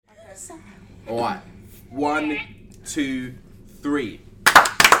Alright. 1, 2, 3.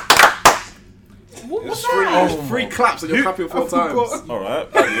 What's It's three claps and you're clapping 4 times. Alright.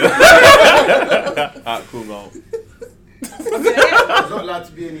 Alright, cool, go. There's not allowed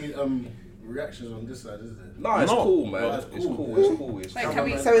to be any reactions on this side, is there? No, it's cool, man. Oh, It's cool. Wait, can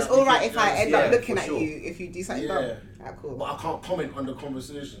we? So it's alright if I end up looking for at sure. you if you do something dumb? Cool. But I can't comment on the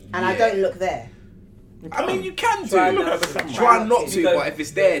conversation. And I don't look there. I mean, you can do. Try Look at the camera. Try not to, Because but if it's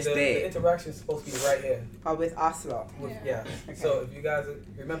there, it's the there. interaction is supposed to be right here. Oh, with us lot. Yeah. Okay. So if you guys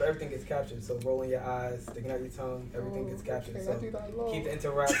remember, everything gets captured. So rolling your eyes, sticking out your tongue, everything gets captured. okay, So I do that a lot. keep the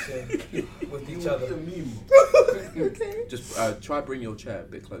interaction with each other. Okay. Just try bring your chair a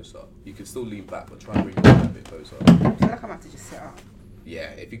bit closer. You can still lean back, but try bring your chair a bit closer. I feel like I'm gonna have to just sit up. Yeah,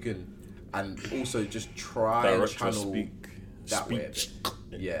 if you can, and also just try Direct and your channel speak. that way a bit.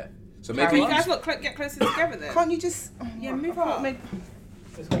 Yeah. So Can maybe Can you guys lot get closer together then? Can't you just? Yeah, move up.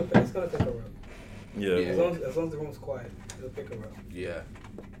 It's gonna pick a room. Yeah. As long as the room's quiet, it'll pick a room. Yeah.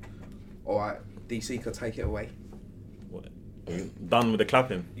 All right, DC could take it away. What? Are you done with the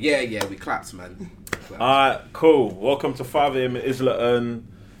clapping? Yeah, we clapped, man. Alright, cool. Welcome to 5 AM in Islington.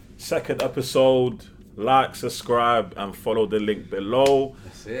 Second episode. Like, subscribe, and follow the link below.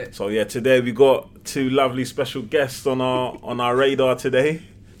 That's it. So yeah, today we got 2 lovely special guests on our radar today.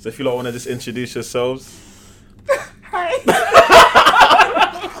 So if you lot want to just introduce yourselves. Hi.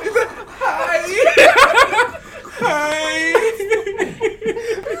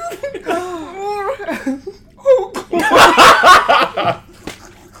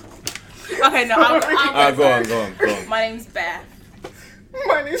 Okay, no, I'll Go on. My name's Beth.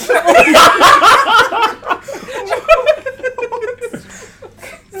 My name's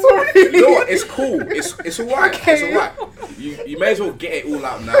Sorry. You know what? It's cool. It's alright. Okay. It's alright. You may as well get it all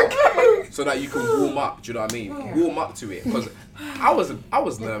out now, so that you can warm up. Do you know what I mean? Warm up to it, because I was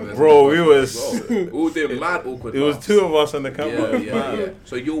nervous. Bro, we all doing mad awkward. It was laughs. 2 of us on the camera. Yeah.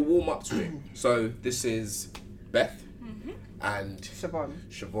 So you'll warm up to it. So this is Beth and Siobhan.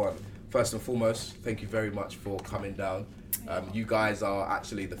 First and foremost, thank you very much for coming down. You guys are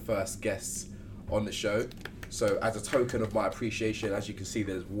actually the first guests on the show. So as a token of my appreciation, as you can see,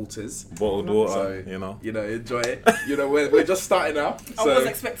 there's waters. Bottled water, So, you know. enjoy it. We're just starting out. I So was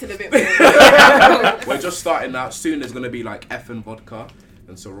expecting a bit more. we're just starting out. Soon there's going to be like Effin vodka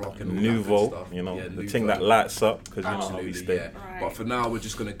and Ciroc and all that Nouveau, good stuff. you know, Yeah, the Nouveau. thing that lights up, because you know how we Absolutely, stay. yeah. Right. But for now, we're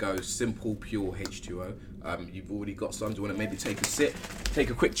just going to go simple, pure H2O. You've already got some. Do you want to maybe take a sip? Take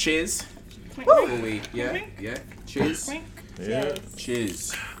a quick cheers before we, yeah? Cheers. Wink. Yeah.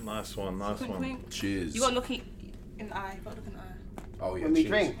 Cheers. Nice one. Wink. Cheers. You got to look in the eye. You got to look in the eye. Oh, yeah, When we cheers.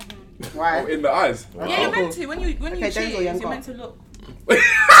 drink. Oh, Why? in the eyes. Yeah, you're meant to. When you Okay, cheers, Denzel, you're young meant to look.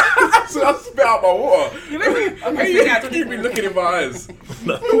 So I spit out my water. You're meant to. Hey, you keep me looking in my eyes.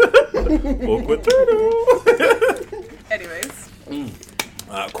 Awkward. Anyways.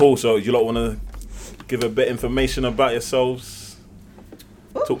 Alright, cool. So you lot want to give a bit information about yourselves?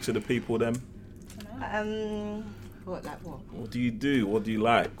 Talk to the people then. What? What do you do? What do you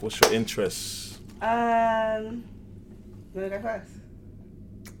like? What's your interests? You wanna go first?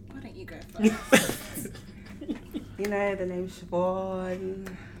 Why don't you go first? You know, the name's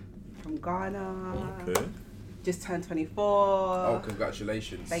Siobhan from Ghana. Okay. Just turned 24. Oh,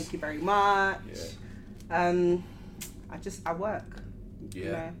 congratulations. Thank you very much. Yeah. I work. Yeah.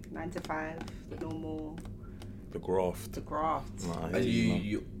 You know, 9 to 5, the normal, The graft. the graft. Nah, And you know.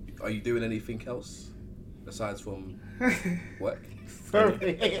 you are you doing anything else aside from work? Sorry.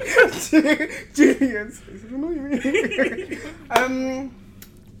 Julius.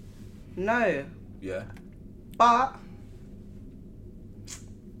 No. Yeah. But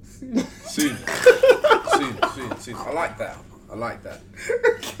Soon. Soon. I like that.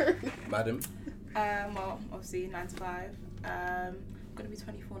 okay. Madam. Well, obviously 9 to 5. I'm gonna be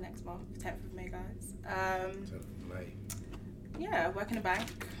 24 next month, 10th of May, guys. Mate. Yeah, I work in a bank.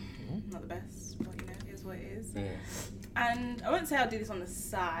 Not the best, but you know, it is what it is. Yeah. And I wouldn't say I'll do this on the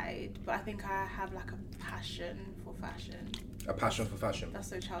side, but I think I have like a passion for fashion. A passion for fashion. That's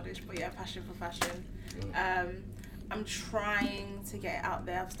so childish, but yeah, passion for fashion. I'm trying to get it out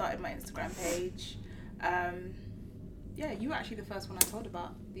there. I've started my Instagram page. Yeah, you were actually the first one I told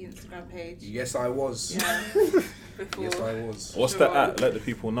about the Instagram page. Yes, I was. Yeah, before. Yes, I was. What's the at? Let the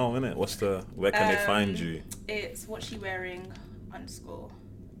people know, innit? Where can they find you? It's what she wearing _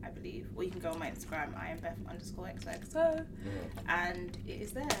 I believe. Or you can go on my Instagram, I am Beth _XOXO, and it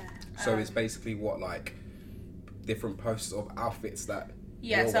is there. So it's basically what, like different posts of outfits that.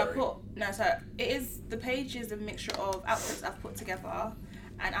 Yeah, you're so wearing? so it is, the page is a mixture of outfits I've put together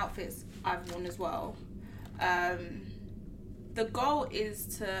and outfits I've worn as well. the goal is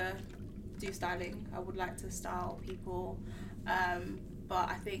to do styling. I would like to style people, but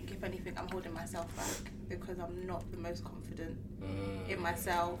I think if anything, I'm holding myself back because I'm not the most confident in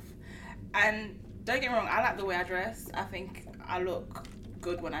myself. And don't get me wrong, I like the way I dress. I think I look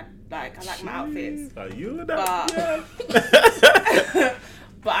good when I like my outfits. Are you But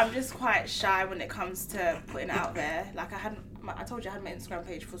but I'm just quite shy when it comes to putting it out there. Like I told you I had my Instagram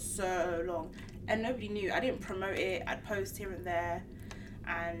page for so long and nobody knew. I didn't promote it. I'd post here and there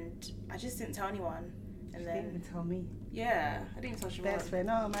and I just didn't tell anyone. And then didn't even tell me. Yeah, I didn't tell Siobhan. Best friend,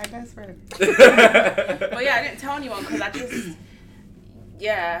 oh my best friend. But yeah, I didn't tell anyone because I just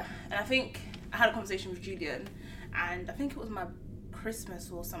and I think I had a conversation with Julian and I think it was my Christmas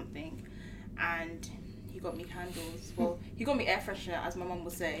or something and he got me candles. Well, he got me air freshener, as my mum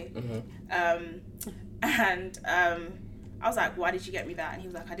would say. And I was like, why did you get me that? And he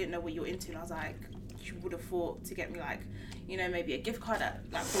was like, I didn't know what you were into. And I was like, you would have thought to get me like, you know, maybe a gift card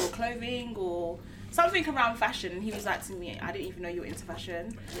like for clothing or something around fashion. And he was like to me, I didn't even know you were into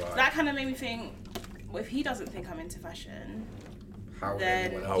fashion. Right. So that kind of made me think, well, if he doesn't think I'm into fashion, how would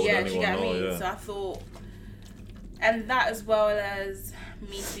then anyone else? do you get know, me? yeah. So I thought, and that as well as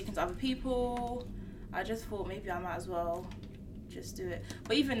me speaking to other people, I just thought maybe I might as well just do it.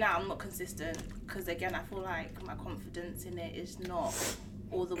 But even now, I'm not consistent because again, I feel like my confidence in it is not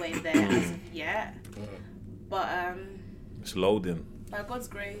all the way there as of yet. But it's loading. By God's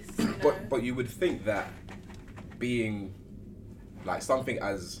grace, you know. But you would think that being like something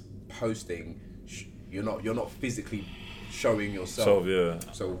as posting, you're not physically showing yourself.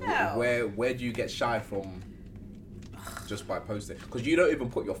 So where do you get shy from? Just by posting, because you don't even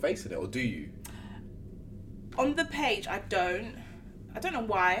put your face in it, or do you? On the page, I don't know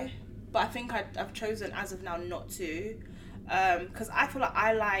why, but I think I've chosen as of now not to, because I feel like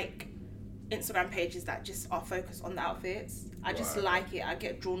I like Instagram pages that just are focused on the outfits. I just like it. I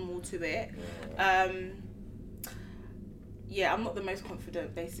get drawn more to it. I'm not the most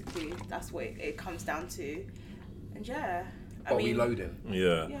confident. Basically, that's what it comes down to. And But we loading.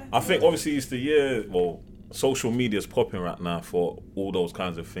 Yeah. I think obviously it's the year. Well, social media is popping right now for all those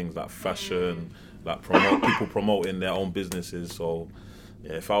kinds of things like fashion, like people promoting their own businesses. So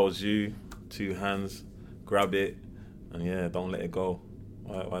yeah, if I was you, 2 hands, grab it, and don't let it go.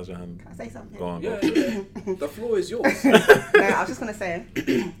 Why's your hand? Can I say something? Go on. Yeah. The floor is yours. No, I was just gonna say,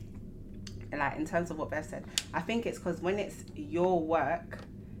 like in terms of what Beth said, I think it's because when it's your work,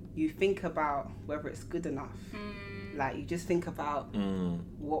 you think about whether it's good enough. Like you just think about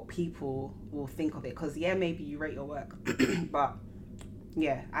what people will think of it. Because maybe you rate your work, but I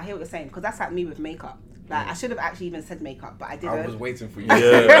hear what you're saying. Because that's like me with makeup. Like I should have actually even said makeup, but I didn't. I was waiting for you.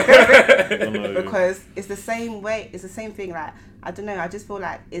 Because it's the same way. It's the same thing. Like I don't know. I just feel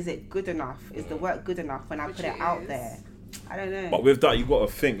like, is it good enough? Is the work good enough when I put it out there? I don't know. But with that, you got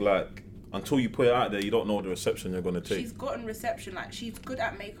to think like, until you put it out there, you don't know the reception you're going to take. She's gotten reception. Like she's good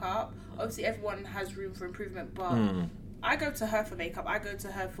at makeup. Obviously, everyone has room for improvement, but I go to her for makeup. I go to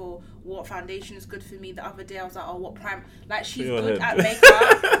her for what foundation is good for me. The other day, I was like, oh, what prime? Like she's good at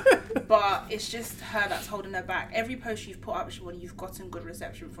makeup, but it's just her that's holding her back. Every post you've put up, Siobhan, you've gotten good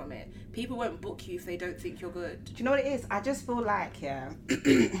reception from it. People won't book you if they don't think you're good. Do you know what it is? I just feel like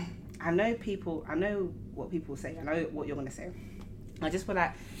I know what people say. I know what you're going to say. I just feel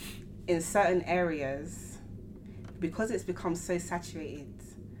like in certain areas, because it's become so saturated,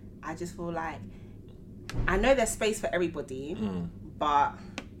 I just feel like I know there's space for everybody, but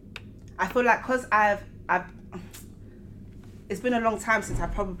I feel like because I've it's been a long time since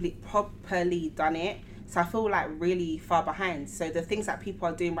I've probably properly done it, so I feel like really far behind. So the things that people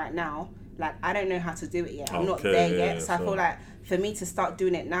are doing right now, like I don't know how to do it yet. I'm not there yet, so I feel like for me to start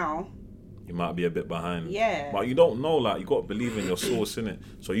doing it now, you might be a bit behind. Yeah. But you don't know, like, you got to believe in your source, innit?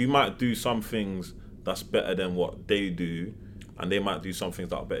 So you might do some things that's better than what they do, and they might do some things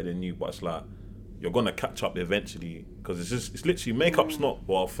that are better than you, but it's like, you're going to catch up eventually, because it's literally, makeup's not,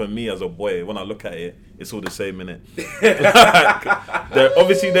 well, for me as a boy, when I look at it, it's all the same, innit? Like,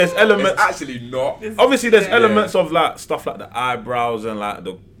 obviously there's elements... It's actually not. Obviously there's elements of, like, stuff like the eyebrows and, like,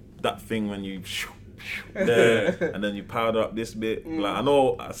 that thing when you... there, and then you powder up this bit. Like I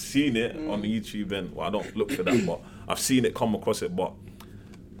know I've seen it on YouTube, and I don't look for that, but I've seen it come across it, but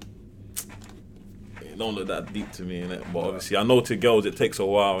it don't look that deep to me, innit? But obviously I know to girls it takes a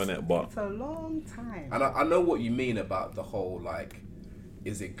while, innit? But it's a long time. And I know what you mean about the whole like,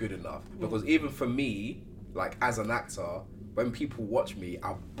 is it good enough? Because even for me, like as an actor, when people watch me,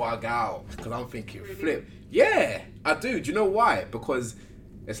 I bug out because I'm thinking, flip. Yeah, I do. Do you know why? Because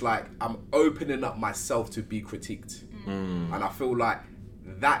it's like I'm opening up myself to be critiqued. And I feel like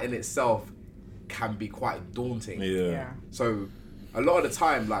that in itself can be quite daunting. Yeah. So a lot of the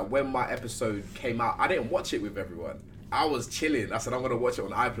time, like when my episode came out, I didn't watch it with everyone. I was chilling. I said I'm gonna watch it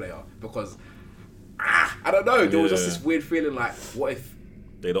on iPlayer because I don't know. There was just this weird feeling like, what if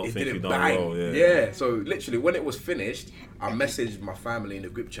they don't it think didn't you've done bang? well? Yeah. So literally, when it was finished, I messaged my family in the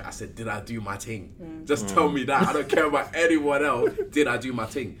group chat. I said, "Did I do my thing? Just tell me that. I don't care about anyone else. Did I do my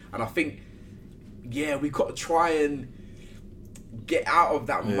thing?" And I think, we got to try and get out of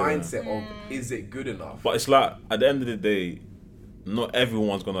that mindset of is it good enough? But it's like at the end of the day, not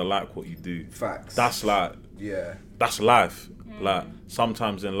everyone's gonna like what you do. Facts. That's like that's life. Like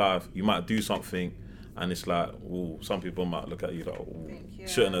sometimes in life, you might do something, and it's like, oh, some people might look at you like, oh,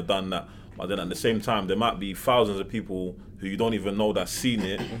 shouldn't have done that. But then at the same time, there might be thousands of people who you don't even know that's seen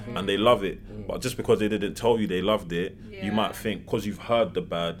it and they love it. But just because they didn't tell you they loved it, you might think because you've heard the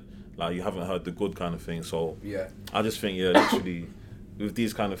bad, like you haven't heard the good kind of thing. So I just think literally with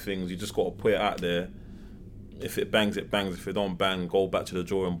these kind of things, you just got to put it out there. If it bangs, it bangs. If it don't bang, go back to the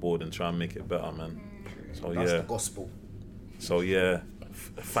drawing board and try and make it better, man. So That's the gospel. So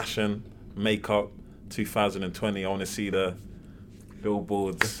fashion, makeup, 2020. I want to see the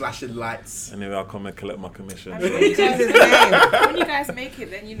billboards, the flashing lights. Anyway, I'll come and collect my commission. I mean, when you guys make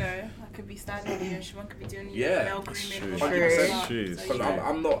it, then I could be standing with you, and Siobhan could be doing nail grooming. 100%. Because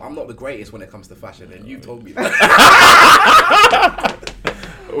I'm not the greatest when it comes to fashion, and you told me that.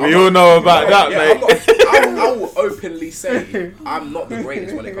 We all know about that, mate. I will openly say I'm not the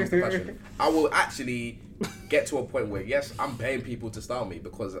greatest when it comes to fashion. I will actually get to a point where I'm paying people to style me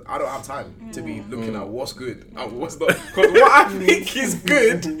because I don't have time to be looking at what's good and what's not. Because what I think is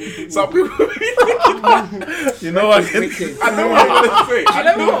good, some people be looking at. You know what? I know what I'm gonna say.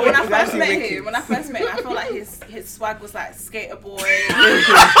 I know what, when I first met him, I felt like his swag was like skater boy.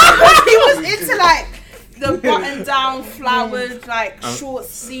 He was into like the button down flowered short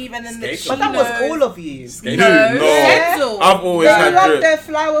sleeve and then the chinos. But that was all of you. No. I've always had drip. Their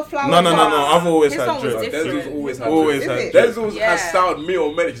flower. No. I've always had drip. Denzel's always had drip. Denzel's has styled me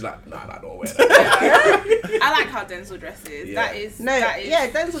or many. She's like, nah, don't wear that. I like how Denzel dresses. Yeah.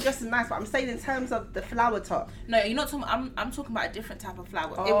 Denzel dresses nice, but I'm saying in terms of the flower top. No, you're not talking. I'm talking about a different type of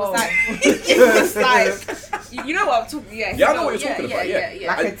flower. It was like, you know what I'm talking. Yeah, I know what you're talking about. Yeah,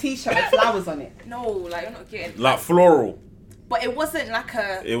 like a t-shirt with flowers on it. No, like you're not getting like floral. But it wasn't like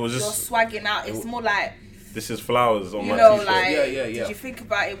it was just you're swagging out. It's more like this is flowers on my t-shirt. Like, Did you think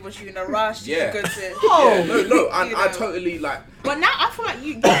about it? Was you in a rush? Did you go to? No. I totally like. But now I feel like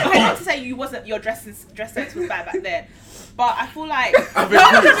you. I not to say you wasn't your dress sense was bad back then. But I feel like no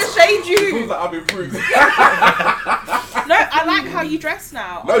one can shade you. I've improved. No, I like how you dress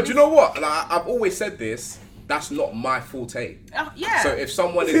now. No, do you know what? Like, I've always said this. That's not my forte. Yeah. So if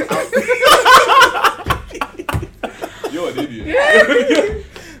someone is out, you're an idiot.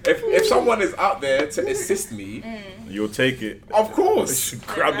 If someone is out there to assist me, you'll take it. Of course.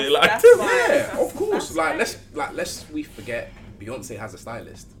 Grab it like this. Yeah, of course. Let's we forget Beyonce has a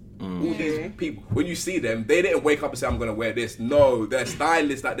stylist. All these people, when you see them, they didn't wake up and say, I'm gonna wear this. No, their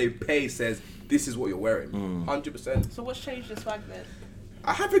stylist that they pay says, this is what you're wearing. 100%. So what's changed your swag then?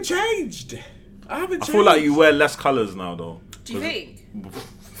 I haven't changed. I feel like you wear less colours now though. Do you think?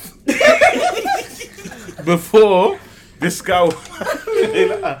 Before, this guy would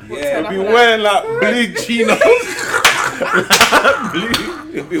be wearing like blue chinos.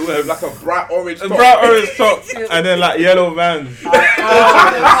 He'll be wearing like a bright orange top. And then like yellow Vans.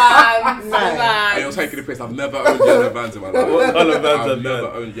 And you're taking the piss. I've never owned yellow Vans in my life. What colour Vans I've never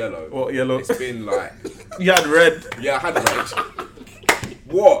owned yellow. What yellow? It's been like... You had red. Yeah, I had red.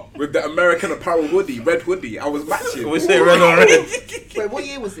 What? With the American Apparel hoodie, red hoodie, I was matching. We say red on red. Wait, what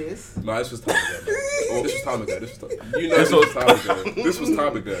year was this? No, this was time ago. This was time ago. You know this was time ago. This was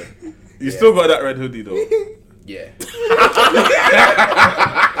time ago. You still got that red hoodie though? Yeah.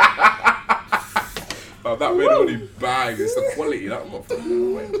 That red hoodie bang. It's the quality that I'm not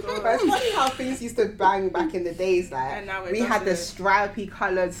from. But it's funny how things used to bang back in the days. Like we had the stripy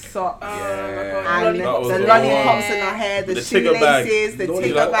coloured socks and the lollipops in our hair, the shoelaces, the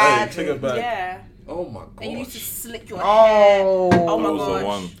Tigger bag. Yeah. Oh my god. And you used to slick your hair. Oh my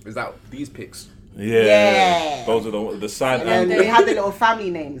god. Is that these pics? Yeah. Those are the side. And then we had the little family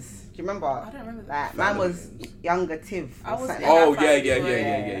names. Do you remember? I don't remember that. Mine was Younger Tiv. I was yeah.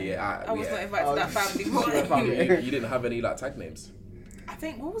 I was not invited to that family. You didn't have any like tag names? I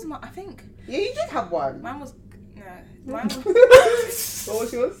think, Yeah, you did have one. Mine was what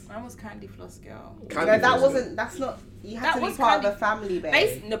was yours? Mine was Candy Floss Girl. That's not You had That to be was part of kinda- the family,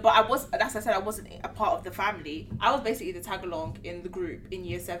 babe. No, but I was. That's what I said. I wasn't a part of the family. I was basically the tag along in the group in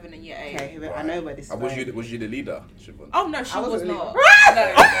year 7 and year 8. Okay, I know where this is Was going. you the leader, Siobhan? Oh no, she I was wasn't not. really-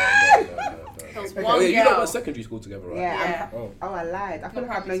 No, there was Okay, one Oh, yeah, you lot girl. went secondary school together, right? Yeah. Yeah. Oh. Oh, I lied. I feel Not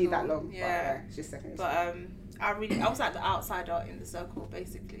like I've known you that primary long. school. Yeah. But, it's just secondary But I was like the outsider in the circle,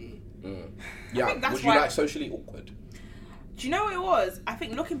 basically. Yeah, think that's was you why- like socially awkward? Do you know what it was? I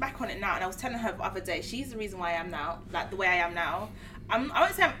think looking back on it now, and I was telling her the other day, she's the reason why I am now, like the way I am now. I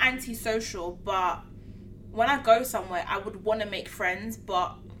won't say I'm antisocial, but when I go somewhere, I would want to make friends,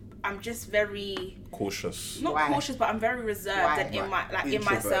 but I'm just very Cautious. not Why? cautious, but I'm very reserved Why? and in my Like, in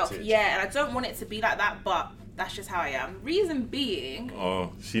myself. introverted. Yeah, and I don't want it to be like that, but that's just how I am. Reason being,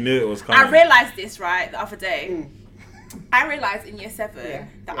 Oh, she knew it was coming. I realised this right the other day. I realised in year 7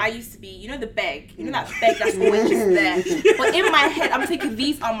 that I used to be, you know, the beg. You know that beg that's always just there. But in my head, I'm thinking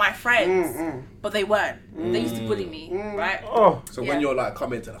these are my friends, but they weren't. They used to bully me, right? Oh, So Yeah. when you're like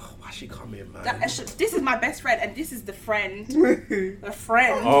coming to, why she coming, man? This is my best friend, and this is the friend. The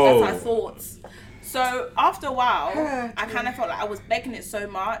friend. Oh. That's my thoughts. So after a while, I kind of felt like I was begging it so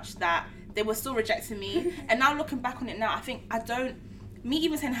much that they were still rejecting me. And now looking back on it now, I think me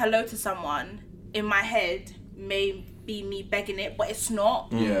even saying hello to someone in my head may be me begging it, but it's not.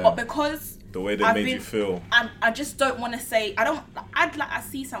 Yeah. But because the way they I've made been- you feel. I just don't want to say, I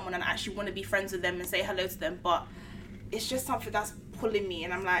see someone and I actually want to be friends with them and say hello to them, but it's just something that's pulling me,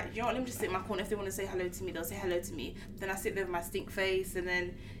 and I'm like, you know what, let me just sit in my corner. If they want to say hello to me, they'll say hello to me. Then I sit there with my stink face, and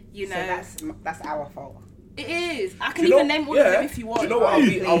then, you know. So that's our fault. It is. I can Do you even know- name all of yeah. them if you want. Do you know what?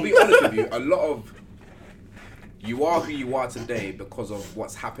 I'll be honest with you. A lot of you are who you are today because of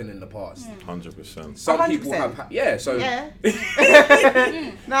what's happened in the past. 100%. Some people 100%. have, so Yeah. so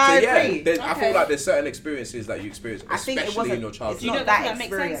No, I yeah, agree. I feel like there's certain experiences that you experience, I think it especially wasn't- in your it's childhood. Do you know not that, that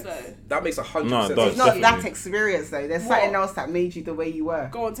makes sense experience. though? That makes 100% No, it sense. does. It's not Definitely. that experience though. There's What? something else that made you the way you were.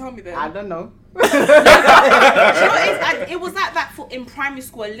 Go on, tell me then. I don't know. Do you know what it is? It was like that in primary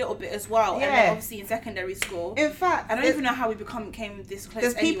school a little bit as well, and then Yeah. obviously in secondary school. In fact, I don't even know how we came this close.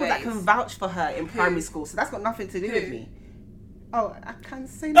 there's people that anyways. can vouch for her in primary school, so that's got nothing to do with Who? me. Oh, I can't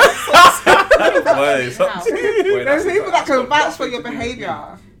say that. Wait, How? There's people that can vouch for nothing your to do with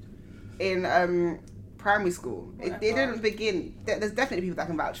behaviour in primary school. It Whatever. didn't begin. There's definitely people that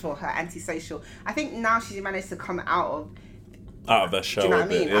can vouch for her antisocial. I think now she's managed to come out out of that of. shell. Do you know what I a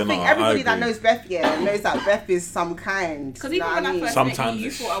bit. mean? Yeah, I think no, everybody that agree. knows Beth, knows that Beth is some kind. Because you know even when what I I mean? first Sometimes met you, you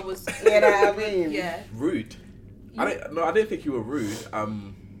it's- thought I was. You know what I mean? Yeah. Rude. I didn't think you were rude.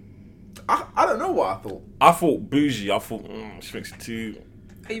 I don't know what I thought. I thought bougie. I thought she thinks too.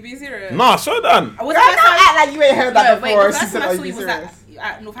 Are you being serious? Nah, so done. I was Girl, don't act like you ain't heard that before. the She first said, time I "Are saw you you was serious?"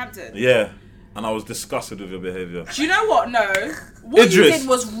 at Northampton. Yeah, and I was disgusted with your behaviour. Do you know what? No. What you Idris. did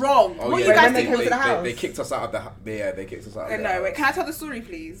was wrong. Oh, What yeah, you guys when they did came was... to the house. They kicked us out of the. Yeah, they kicked us out. Of the No, wait, can I tell the story,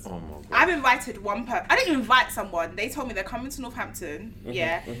 please? Oh my god. I've invited one person. I didn't invite someone. They told me they're coming to Northampton.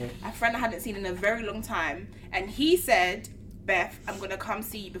 Yeah. A friend I hadn't seen in a very long time. And he said, Beth, I'm going to come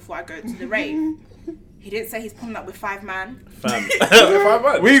see you before I go to the rave. He didn't say he's pulling up with 5 man. Fam.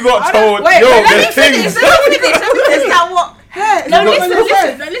 Man. We got I don't- told, wait, yo, let me there's finish. things. Let me finish. Is that what? Hey, No, is that what you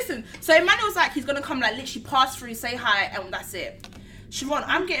said? listen. So Emmanuel was like, he's gonna come, like, literally pass through, say hi, and that's it. Siobhan,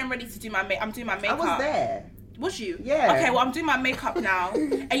 I'm getting ready to do my I'm doing my I makeup. was there. Was you? Yeah. Okay, well, I'm doing my makeup now,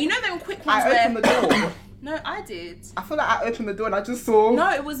 and you know them quick ones I where. opened the door. No, I did. I feel like I opened the door and I just saw.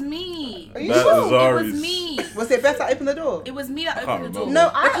 No, it was me. Are you That sure? is It Zari's. was me. Was it Beth that opened the door? It was me that can't opened the door.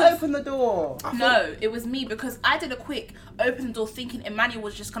 remember. No, I Because- opened the door. No, it was me because I did a quick open the door thinking Emmanuel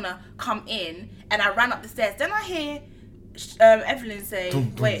was just gonna come in, and I ran up the stairs. Then I hear Evelyn say,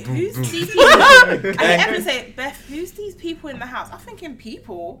 wait, who's these people? I hear Evelyn say, Beth, who's these people in the house? I'm thinking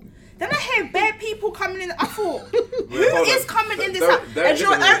people. Then I hear bare people coming in. I thought, who hold is on. coming in this Don't- house? don't And you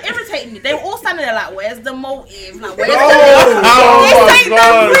know what, listen it irritated me. They were all standing there like, where's the motive? Like, where's Oh This my ain't no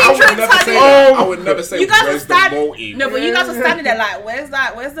god. free I would drinks, never say honey. that. I would never say. You guys were where's the standing. motive? No, but you guys were standing there like, where's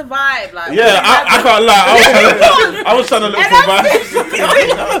that? Where's the vibe? Like, Yeah, I can't lie. I was trying to look for vibes.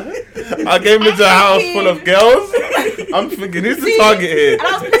 I came into a house full of girls. I'm thinking, who's the target here? And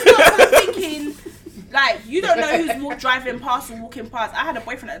I was pissed off 'cause I'm thinking, like, you don't know who's driving past or walking past. I had a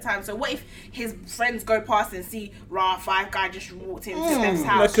boyfriend at the time, so what if his friends go past and see, 5 guy just walked into Steph's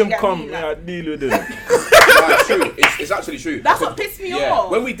house? Let You him get come. me? Yeah, Like, I deal with him. No, it's true. It's actually true. That's what pissed me off.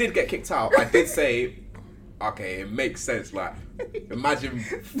 When we did get kicked out, I did say, okay, it makes sense. Like, imagine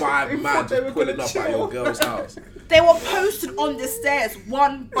 5 man they were just pulling gonna up at your chill. girl's house. they were posted on the stairs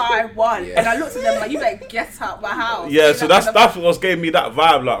one by one, Yeah. and I looked at them like, you better get out my house. Yeah, You so know, that's what gave me that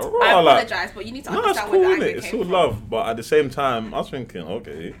vibe. Like, I raw, like, apologize, but you need to no, it's understand cool, where the innit? anger It's came all from. love. But at the same time, I was thinking,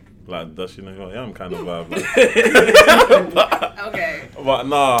 okay, Like, does she know who I am kind of vibe. Like. Okay.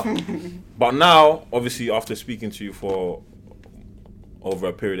 But now, obviously, after speaking to you for over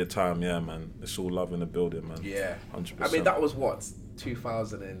a period of time, yeah, man, it's all love in the building, man. Yeah. 100%. I mean, that was what,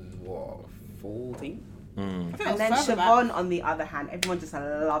 2014? And then Siobhan, on the other hand, everyone just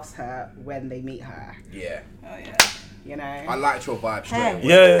loves her when they meet her. Yeah. Oh yeah. You know. I liked your vibe straight away.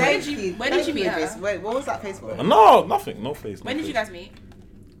 Yeah. Where did you meet her? Wait, what was that Facebook? No, nothing. No face. When did you guys meet?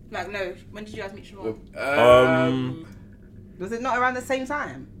 Like, no. When did you guys meet Siobhan? Was it not around the same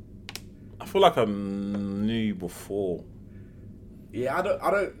time? I feel like I knew you before. Yeah, I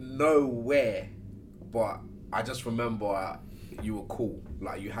don't know where, but I just remember you were cool.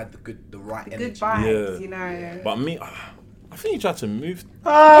 Like, you had the right energy. Good vibes, Yeah. you know. But me, I think you tried to move.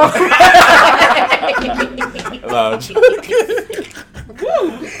 Oh. No, I'm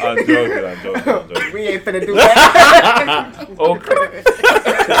joking. I'm joking. We ain't finna do that. Okay.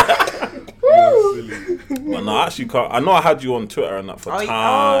 But no, actually, I know I had you on Twitter and that for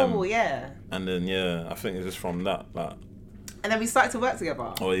time. Oh, yeah. And then, yeah, I think it's just from that. Like, And then we started to work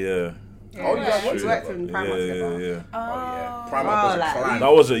together. oh, yeah. Oh, you guys We worked in Primark together. Yeah. Oh, yeah. Primark was a like, clan.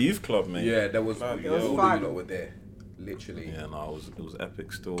 That was a youth club, mate. Yeah, there was. was all fun. you lot were there, literally. Yeah, no, it was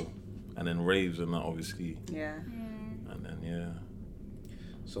epic still. And then raves and that, obviously. Yeah. And then, yeah.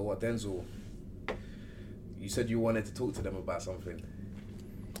 So what, Denzel? You said you wanted to talk to them about something.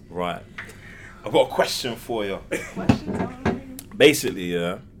 Right. I've got a question for you. Basically,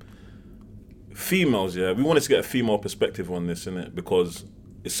 yeah. Females, yeah. We wanted to get a female perspective on this, innit? Because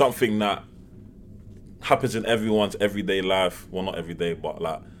it's something that happens in everyone's everyday life. Well, not every day, but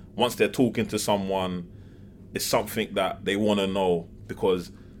like once they're talking to someone, it's something that they want to know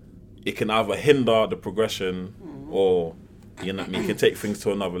because it can either hinder the progression or, you know what I mean, it can take things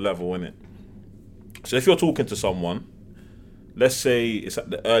to another level, innit? So if you're talking to someone, let's say it's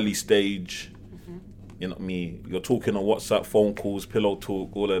at the early stage, you know what I mean, you're talking on WhatsApp, phone calls, pillow talk,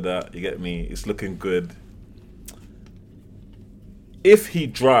 all of that, you get me, it's looking good. If he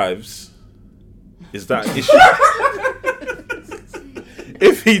drives, is that an issue?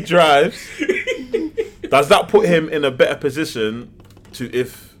 If he drives, does that put him in a better position to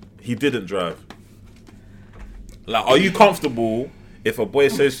if he didn't drive? Like, are you comfortable if a boy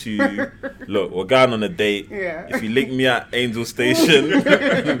says to you, look, we're going on a date. Yeah. If you link me at Angel Station,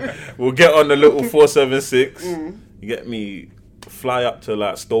 we'll get on the little 476. You get me? Fly up to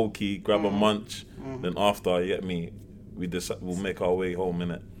like Stokey, grab a munch. Then after, you get me? We'll make our way home,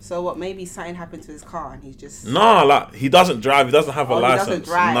 innit? So what, maybe something happened to his car and he's just... Nah, like, he doesn't drive. He doesn't have a license. He doesn't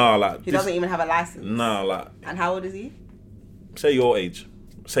drive. Nah, like... He doesn't even have a license. Nah, like... And how old is he? Say your age.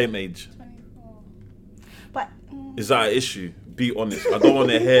 Same age. 24. But... Is that an issue? Be honest. I don't want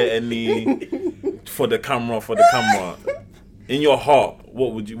to hear any for the camera. In your heart,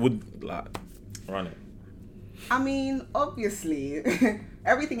 what would like run it? I mean, obviously,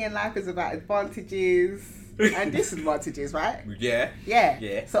 everything in life is about advantages and disadvantages, right? Yeah.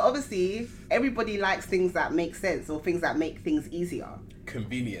 Yeah. So obviously, everybody likes things that make sense or things that make things easier.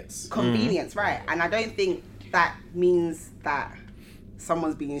 Convenience, right? And I don't think that means that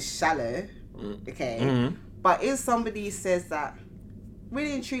someone's being shallow, okay? But if somebody says that,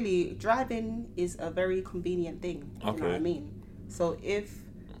 really and truly, driving is a very convenient thing. You know what I mean? So if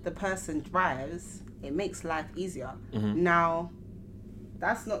the person drives, it makes life easier. Now,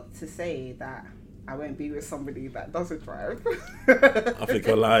 that's not to say that I won't be with somebody that doesn't drive. I think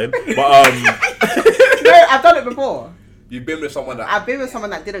you're lying. But No, I've done it before. You've been with someone that... I've been with someone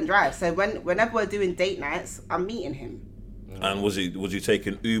that didn't drive. So whenever we're doing date nights, I'm meeting him. And was you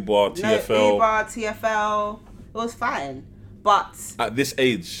taking Uber, TFL? No, Uber, TFL. It was fine. But... At this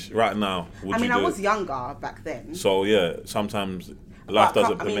age, right now, would you do I was younger back then. So, yeah, sometimes life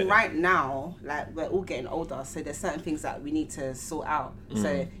doesn't permit it. Right now, like, we're all getting older, so there's certain things that we need to sort out.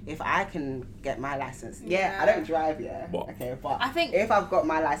 So if I can get my license... Yeah, I don't drive, but I think if I've got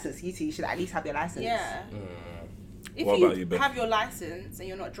my license, you should at least have your license. Yeah. If What about you, Beth? have your license and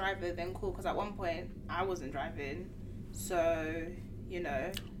you're not driving, then cool. Because at one point I wasn't driving, so you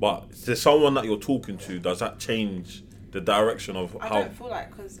know. But to someone that you're talking to, does that change the direction of I how? don't feel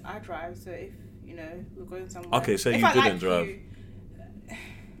like, because I drive, so if we're going somewhere. Okay, say if you I didn't like drive. you,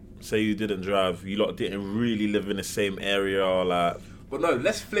 Say you didn't drive, you lot didn't really live in the same area, or like. But no,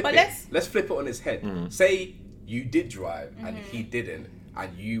 let's flip But it. Let's flip it on his head. Say you did drive and he didn't,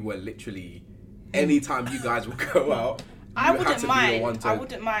 and you were literally, anytime you guys would go out, I wouldn't mind. I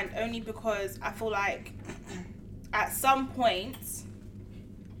wouldn't mind, only because I feel like at some point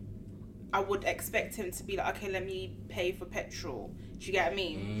I would expect him to be like, okay, let me pay for petrol. Do you get what I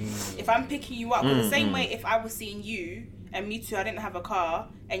mean? If I'm picking you up, the same way if I was seeing you and me too, I didn't have a car,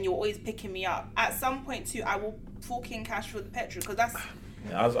 and you're always picking me up, at some point too, I will fork in cash for the petrol, because that's...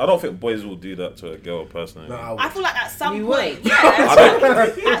 I don't think boys will do that to a girl personally. No, I feel like at some You point, would.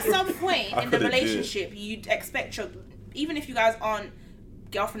 at some point in the couldn't do it. relationship, you'd expect your, even if you guys aren't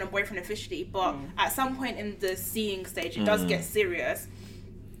girlfriend and boyfriend officially, but at some point in the seeing stage, it does get serious,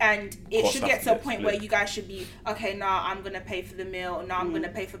 and it should get to a point where you guys should be, okay, now I'm gonna pay for the meal, now I'm gonna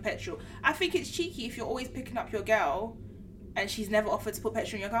pay for petrol. I think it's cheeky if you're always picking up your girl, and she's never offered to put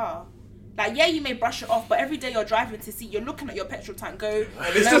petrol in your car. Like, yeah, you may brush it off, but every day you're driving to see, you're looking at your petrol tank go lower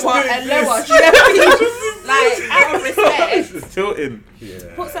and lower. Do you know what I mean? Like, out of respect, It's tilting.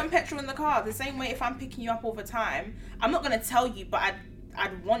 put some petrol in the car. The same way if I'm picking you up all the time, I'm not going to tell you, but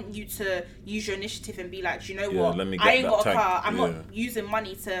I'd want you to use your initiative and be like, do you know what? let me get I ain't that got a tank. car. I'm not using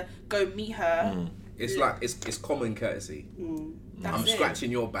money to go meet her. It's like, it's common courtesy. That's I'm it.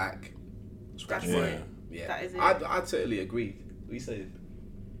 scratching your back. Scratch That's mine. it. Yeah. That is it. I totally agree. What are you saying?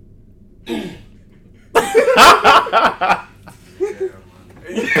 But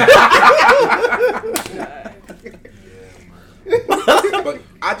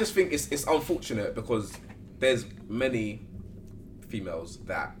I just think it's unfortunate because there's many females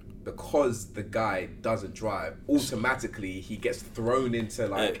that, because the guy doesn't drive, automatically he gets thrown into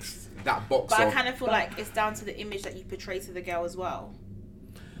like that box. But I of, kind of feel like it's down to the image that you portray to the girl as well.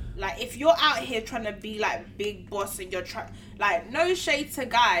 Like, if you're out here trying to be like big boss and you're trying, like, no shade to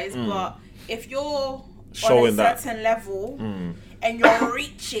guys, but if you're Showing on a certain level and you're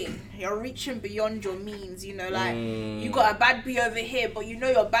reaching beyond your means, you know, like you got a bad B over here, but you know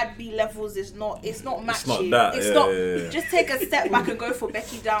your bad B levels it's not matching. that, It's yeah, not. yeah, yeah. Just take a step back and go for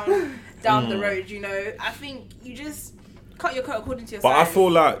Becky down the road. You know, I think you just cut your coat according to your But size. I feel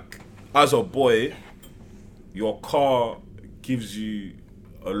like, as a boy, your car gives you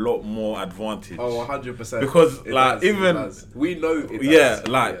a lot more advantage. Oh, 100%. Because, It like, does, it even... does. We know it does. Yeah,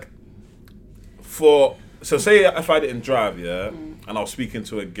 like... So say if I didn't drive, and I was speaking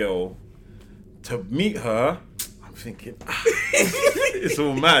to a girl, to meet her, I'm thinking, it's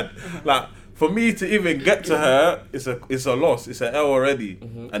all mad. Like, for me to even get to her, it's a loss. It's an L already.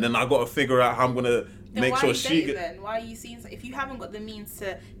 And then I got to figure out how I'm going to make sure she gets... Then why are you seeing? If you haven't got the means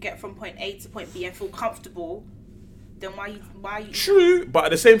to get from point A to point B and feel comfortable, then why are you? True, but at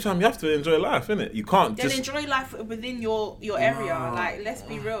the same time, you have to enjoy life, innit? You can't Then just... enjoy life within your area. Like, let's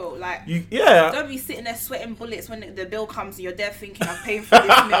be real. Like, don't be sitting there sweating bullets when the bill comes and you're there thinking I'm paying for this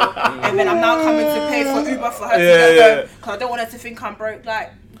meal and then I'm now coming to pay for Uber for her to get home because I don't want her to think I'm broke.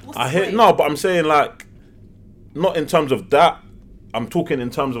 Like, what's the point? No, but I'm saying, like, not in terms of that. I'm talking in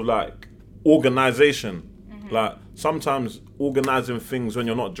terms of, like, organisation. Like, sometimes organising things when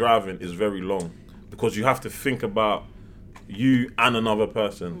you're not driving is very long because you have to think about you and another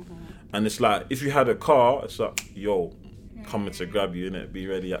person. And it's like, if you had a car, it's like, yo, coming to grab you, innit? Be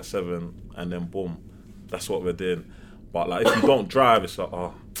ready at 7, and then boom, that's what we're doing. But like, if you don't drive, it's like,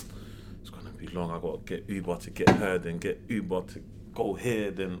 oh, it's gonna be long. I gotta get Uber to get her, then get Uber to go here.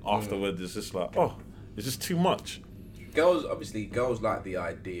 Then afterwards, it's just like, oh, it's just too much. Girls like the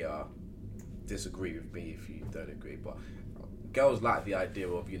idea. Disagree with me if you don't agree, but girls like the idea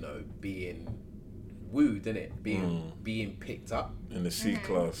of, you know, being wooed, innit? Being picked up In the C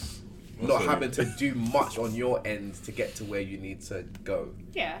class. not having to do much on your end to get to where you need to go.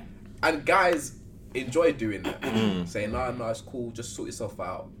 Yeah. And guys enjoy doing that. Saying, no, it's cool, just sort yourself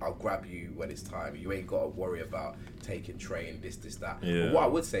out. I'll grab you when it's time. You ain't got to worry about taking train, this, that. Yeah. But what I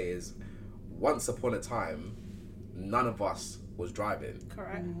would say is, once upon a time, none of us was driving.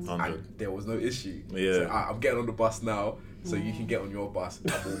 Correct. And there was no issue. Yeah. So, I'm getting on the bus now, so you can get on your bus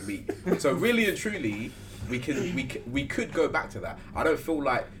and we'll meet. So really and truly, we could go back to that. I don't feel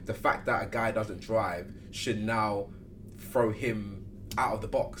like the fact that a guy doesn't drive should now throw him out of the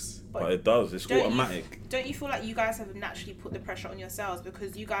box. But it does. It's automatic. Don't you feel like you guys have naturally put the pressure on yourselves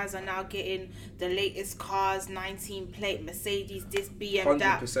because you guys are now getting the latest cars, 19 plate, Mercedes, this, BM,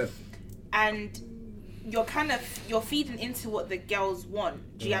 that. 100%. And you're feeding into what the girls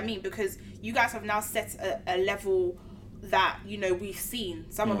want. Do you know what I mean? Because you guys have now set a level that, you know, we've seen.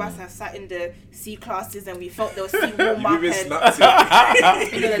 Some of us have sat in the C classes and we felt there was seat warm up and You've been snapped.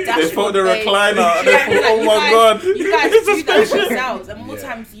 you know, the They thought the dashboard recliner and they babe. thought, oh my god. You guys do that yourselves, and more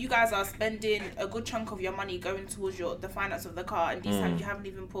times you guys are spending a good chunk of your money going towards the finance of the car, and these times you haven't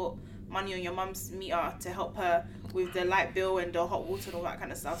even put money on your mum's meter to help her with the light bill and the hot water and all that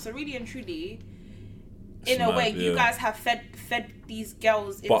kind of stuff. So really and truly, in a way, you guys have fed these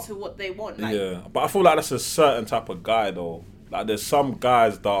girls into what they want. Like, but I feel like that's a certain type of guy though. Like, there's some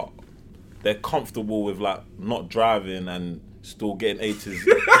guys that they're comfortable with like not driving and still getting 80s.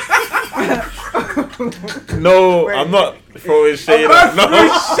 No, I'm not throwing shade at no.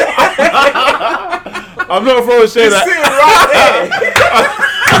 I'm not throwing shade at. Sitting right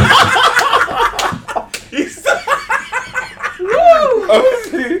there.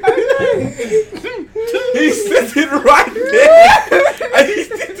 He's sitting right there. And he's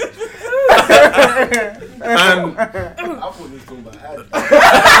And I thought he was talking about ad.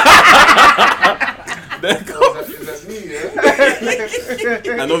 Is that me,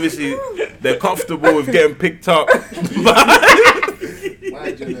 yeah? and obviously they're comfortable with getting picked up.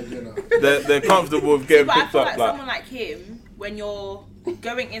 My Jenna. They're comfortable with getting But I picked feel up. like someone like him, when you're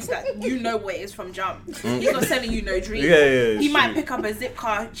going into that, you know what it is from jump. He's not selling you no dream. Yeah, He it's might true. pick up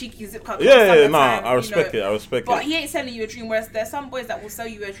a cheeky zip car. Yeah, summertime, I respect it. I respect But it. he ain't selling you a dream. Whereas there's some boys that will sell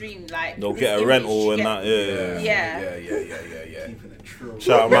you a dream, like They'll this get a image, rental and get- that. Yeah. Yeah. Yeah. Keeping it true.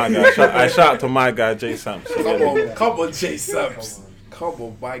 Shout out my guy. Shout out to my guy Jay Samps. Come on, Jay Samps. Come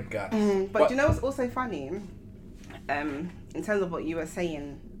on, my guy. But do you know what's also funny? In terms of what you were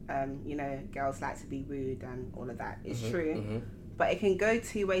saying, you know, girls like to be rude and all of that. It's true. But it can go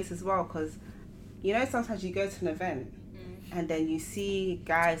two ways as well, because, you know, sometimes you go to an event and then you see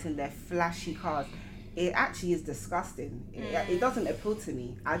guys in their flashy cars. It actually is disgusting. It doesn't appeal to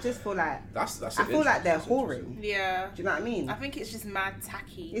me. I just feel like I feel like they're whoring. Yeah. Do you know what I mean? I think it's just mad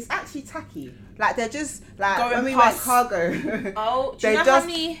tacky. It's actually tacky. Like they're just like Going when we past- went cargo. Oh, do you They know just- how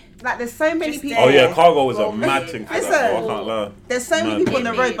many? Like there's so many Just people. Oh yeah, cargo was a Well, mad thing for that. listen, I can't lie. There's so many Mad. people on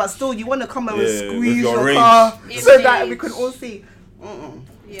the road, but still you want to come and Yeah, with squeeze your your range. car so that we Image. can all see.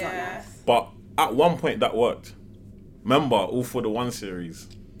 Yeah. But at one point that worked. Remember, all for the one series.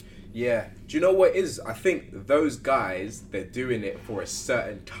 Yeah. Do you know what it is? I think those guys, they're doing it for a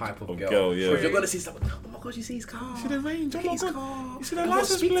certain type of girl. yeah. So if you're going to see someone, oh my God, you see his car. See the range, Look oh at his my God. car. You see the Come on,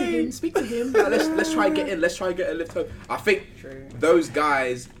 license speak plate. to him. Speak to him. Now, let's try and get in. Let's try and get a lift home. I think True. those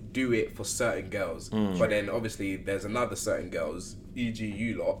guys do it for certain girls. But then obviously there's another certain girls, e.g.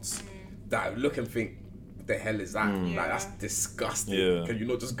 you lots, that look and think, what the hell is that? Like, that's disgusting. Yeah. Can you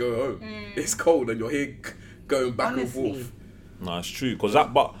not just go home? It's cold and you're here going back Honestly. and forth. No, it's true. Cause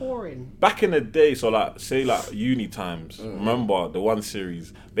that, but Pouring. back in the day, so like say like uni times. Remember the one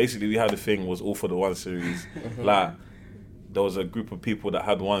series? Basically, we had a thing was all for the one series. Like there was a group of people that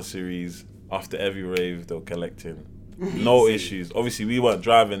had one series. After every rave, they were collecting. No issues. Obviously, we weren't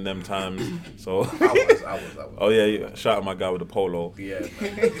driving them times, so. I was. Oh yeah. Shout out my guy with the polo. Yeah.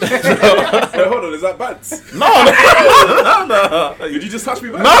 Wait, hold on, is that Bants? No. Did you just touch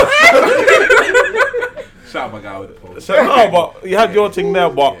me back? No. Shout out my guy with the phone. So, no, but you had your thing there,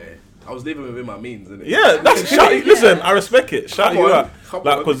 but. Yeah. I was living within my means, innit? Yeah, that's shout. Listen, I respect it. Shout Come you on, out, come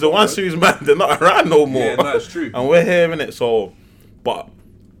like on, because the come one on. series man, they're not around no more. Yeah, no, it's true. And we're here in it. So, but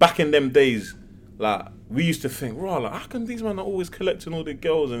back in them days, like we used to think, raw, like how come these men are always collecting all the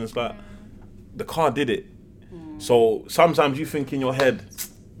girls? And it's like the car did it. So sometimes you think in your head,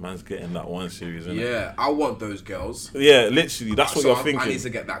 man's getting that one series. Innit? Yeah, I want those girls. Yeah, literally, that's what So you're I thinking. need to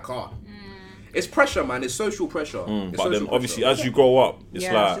get that car. It's pressure, man. It's social pressure. It's But social then obviously, pressure. as you grow up, it's Yeah,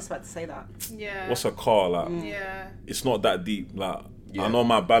 I was like, just about to say that. Yeah. what's a car like? Yeah. It's not that deep. Like Yeah. I know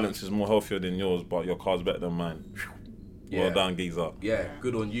my balance is more healthier than yours, but your car's better than mine. Yeah. Well done, geezer. Yeah,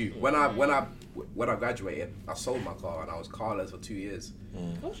 good on you. When I graduated, I sold my car and I was carless for 2 years.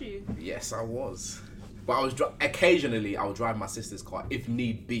 Was you? Yes, I was. But I was occasionally I would drive my sister's car if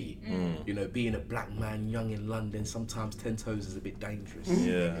need be. You know, being a black man, young in London, sometimes 10 toes is a bit dangerous. Yeah.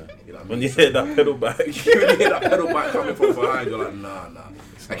 You know what I When mean? you hear that pedal back. You hear that pedal back coming from behind, you're like, nah.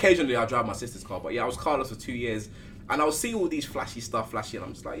 Occasionally I drive my sister's car, but yeah, I was carless for 2 years. And I would see all these flashy, and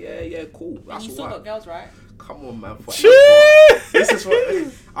I'm just like, yeah, cool. And That's you still all got right. girls, right? Come on, man. Shit! This is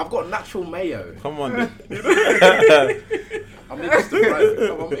what I've got natural mayo. Come on. I'm interested brand.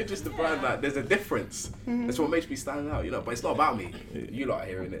 I'm interested brand. Like, there's a difference. That's what makes me stand out, you know. But it's not about me. You lot are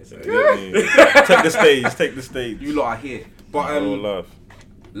hearing it. So. Take the stage. You lot are here. But Oh, love.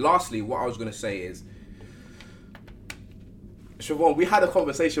 lastly, what I was gonna say is, Siobhan, we had a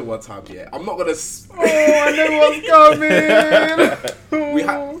conversation one time. Yeah, I'm not gonna. I know what's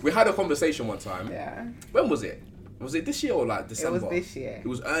coming. We had a conversation one time. Yeah. When was it? Was it this year or like December? It was this year. It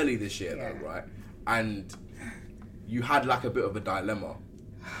was early this year, Yeah. though, right? And you had like a bit of a dilemma.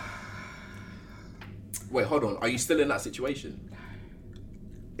 Wait, hold on. Are you still in that situation?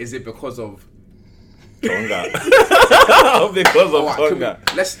 Is it because of? Tonga. Because of Alright, can Tonga.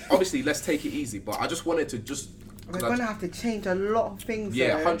 let's take it easy. But I just wanted to We're gonna have to change a lot of things.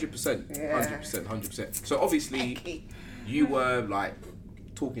 Yeah, though. 100%, Yeah. 100%. So obviously, you were like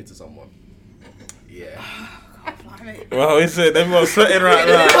talking to someone. Yeah. Well, he said everyone's sweating right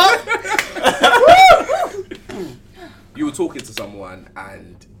now. You were talking to someone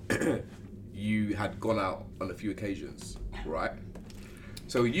and you had gone out on a few occasions, right?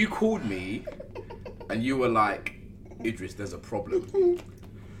 So you called me and you were like, Idris, there's a problem.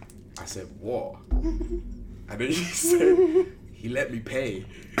 I said, what? And then you said, he let me pay.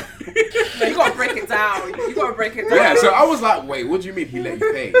 No, you gotta break it down. You gotta break it down. Yeah, so I was like, wait, what do you mean he let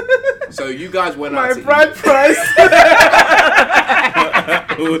you pay? So you guys went out to eat. My bride price.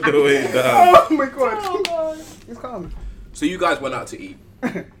 All the way down. Oh my god. It's calm. So you guys went out to eat.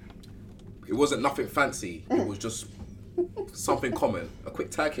 It wasn't nothing fancy. It was just something common. A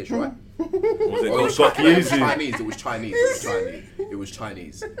quick Turkish, right? Was it Or called Shock Easy? It was Chinese. It was Chinese. Sharon. It was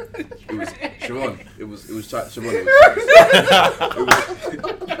Chinese. It was Chinese.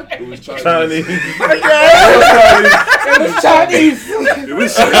 Chinese. It was Chinese. It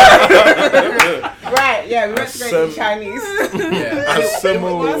was Right, yeah, we went to go eat Chinese. Yeah. And it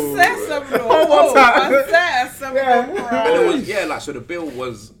was, like, so the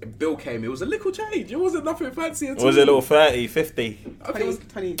bill came, it was a little change. It wasn't nothing fancy at all. Was it a little 30, 50? I think it was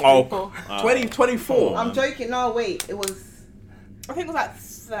 20, Oh. 20, 24. I'm joking. No, wait. It was I think it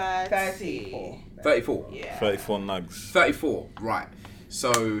was like 34. 34. Yeah. 34 nugs. 34, right.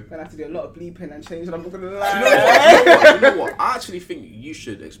 So, Gonna have to do a lot of bleeping and changing. I'm not gonna you lie. know what? I actually think you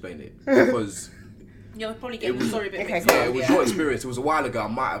should explain it because You're probably getting the story a bit Okay, mixed cool. up. it was your experience. It was a while ago. I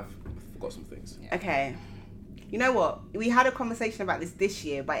might have forgot some things. Okay. You know what? We had a conversation about this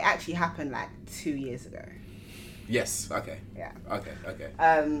year, but it actually happened like 2 years ago. Yes. Okay. Yeah. Okay.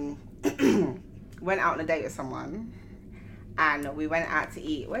 Went out on a date with someone, and we went out to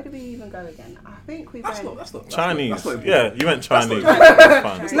eat. Where did we even go again? I think we went. That's not Chinese. That's not Yeah, you went Chinese. not-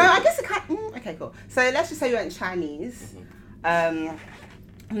 That's fine. No, I guess it can't. Okay, cool. So let's just say we went Chinese.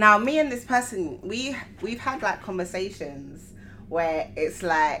 Now, me and this person, we've had like conversations where it's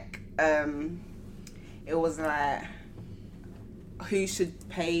like, it was like, who should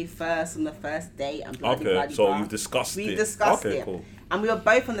pay first on the first date and blah, blah, blah, Okay, so blah. you've discussed it. We discussed Okay, it. cool. And we were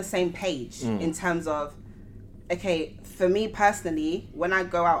both on the same page in terms of, okay, for me personally, when I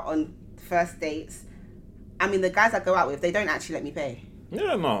go out on first dates, I mean, the guys I go out with, they don't actually let me pay.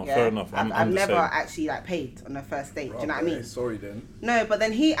 Yeah, no, Yeah? fair enough. I've I'm the never same. actually like paid on the first date. Do you know what I mean? Sorry then. No, but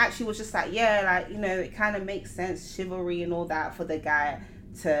then he actually was just like, yeah, like, you know, it kind of makes sense, chivalry and all that for the guy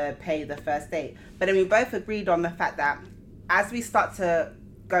to pay the first date. But then we both agreed on the fact that as we start to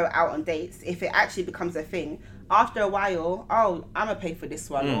go out on dates, if it actually becomes a thing, after a while, oh, I'm going to pay for this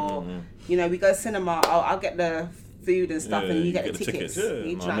one. Or, you know, we go cinema, I'll get the food and stuff and you get the tickets. Yeah,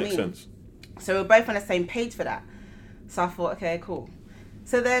 You know what I makes mean? sense. So we're both on the same page for that. So I thought, okay, cool.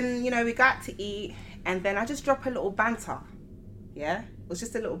 So then, you know, we got to eat and then I just dropped a little banter. Yeah? It was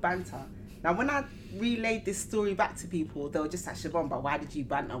just a little banter. Now, when I relayed this story back to people, they were just like, Siobhan, but why did you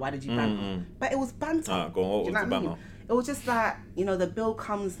banter? Why did you banter? But it was banter. Go on, what Do you was know the what I mean? banter? It was just like, you know, the bill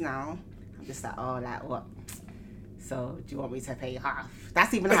comes now. I'm just like, oh, like what? So, do you want me to pay half?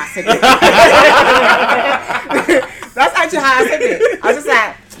 That's even how I said it. That's actually how I said it. I was just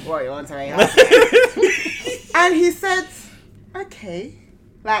like, what, you want to pay half? And he said, okay.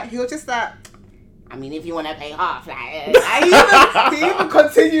 Like, he was just like, I mean, if you want to pay half, like, he even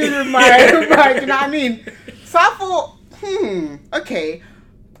continued with my, you know what I mean? So I thought, okay.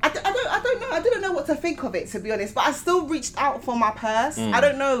 I don't know. I didn't know what to think of it, to be honest. But I still reached out for my purse. I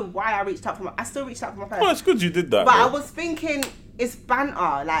don't know why I reached out for I still reached out for my purse. Well, it's good you did that. But though. I was thinking, it's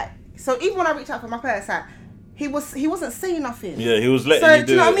banter. Like, so even when I reached out for my purse, like, he wasn't saying nothing. Yeah, he was letting So you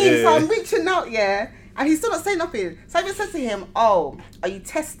do you know what I mean? Yeah. So I'm reaching out, yeah, and he's still not saying nothing. So I even said to him, "Oh, are you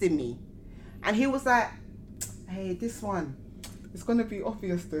testing me?" And he was like, "Hey, this one, it's gonna be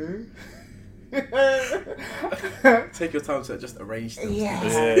obvious though." Take your time to just arrange things. Yeah.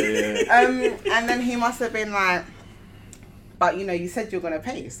 And then he must have been like, "But you know, you said you're gonna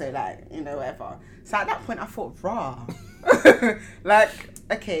pay, so like, you know, whatever." So at that point, I thought, "Rah." Like,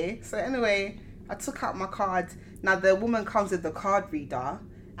 okay. So anyway, I took out my card. Now the woman comes with the card reader.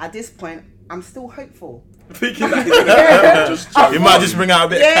 At this point, I'm still hopeful. Thinking that he's gonna just You might just bring out a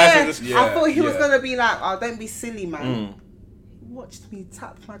bit of cash and just... I thought he was gonna be like, "Oh, don't be silly, man." He watched me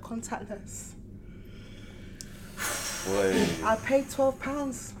tap my contactless. Boy. I paid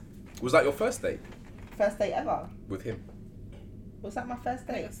 £12. Was that your first date First date ever. with him? Was that my first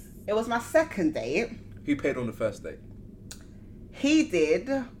date? Yes. It was my second date. Who paid on the first date? He did,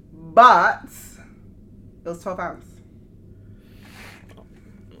 but it was £12.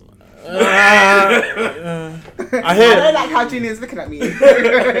 I hear. I don't like how Junior's looking at me.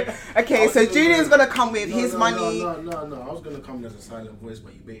 Okay, so Junior's gonna come with his money. No. I was gonna come as a silent voice,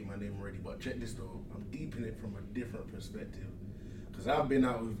 but you baited my name already. But check this though. I'm deep in it from a different perspective. Because I've been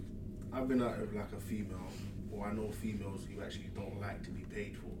out with like a female, or I know females who actually don't like to be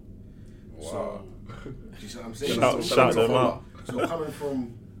paid for. Wow. So, do you see what I'm saying? Shout them out. So coming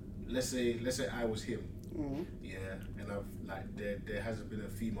from, let's say I was him, yeah, and I've like there hasn't been a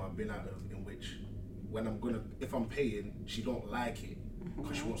female I've been out of in which if I'm paying, she don't like it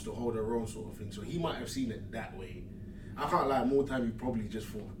because she wants to hold her own sort of thing. So he might have seen it that way. I can't lie. More time he probably just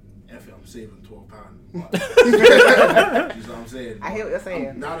thought, "F it, I'm saving £12." You know what I'm saying? I hear what you're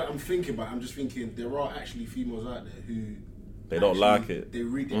saying. Now that I'm thinking about it, I'm just thinking there are actually females out there who They don't like it. They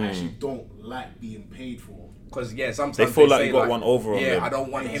really actually don't like being paid for. Because sometimes they feel like you got one over on them. Yeah, I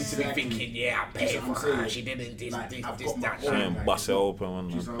don't want him to be thinking, I paid for her. She didn't this, that. Bust it open.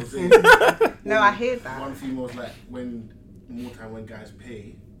 You know what I'm saying? No, I hear that. One female's like, when guys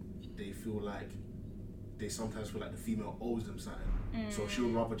pay, they feel like they sometimes feel like the female owes them something. So she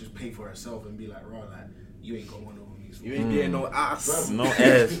would rather just pay for herself and be like, right, like, you ain't got one over me. So you ain't getting no ass. No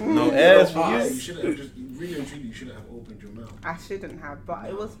ass. No ass for you. You shouldn't have just, really and truly, you shouldn't have opened your mouth. I shouldn't have, but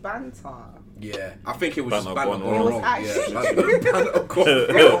it was banter. Yeah, I think it was just Banter banter gone gone wrong.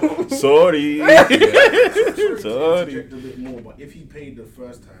 wrong. Sorry. To Sorry. interject a bit more, but if he paid the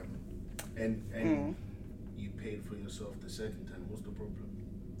first time and you paid for yourself the second time, what's the problem?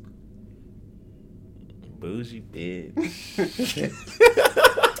 Bougie bitch.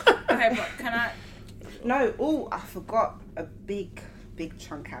 Okay, but can I? No, I forgot a big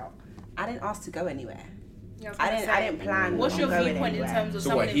chunk out. I didn't ask to go anywhere. Yeah, I didn't plan. What's your on going viewpoint in anywhere. terms of So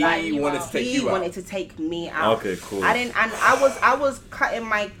someone what, he inviting you wanted out? to take He you out? wanted to take me out. Okay, cool. I was cutting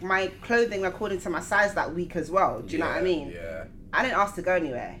my clothing according to my size that week as well. Do you know what I mean? Yeah. I didn't ask to go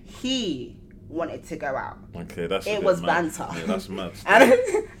anywhere. He wanted to go out. Okay, that's It a bit was mad. banter. Yeah, that's mad. And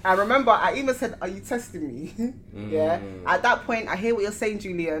I remember I even said, "Are you testing me?" Yeah. At that point, I hear what you're saying,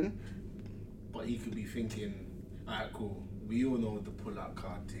 Julian. But he could be thinking, alright, cool. We all know what the pull-out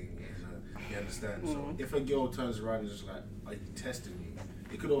card thing is. You understand? So if a girl turns around and is just like, "Are you testing me?"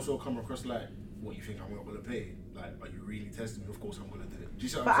 It could also come across like, "What, you think I'm not gonna pay? Like, are you really testing me? Of course I'm gonna do it." Do you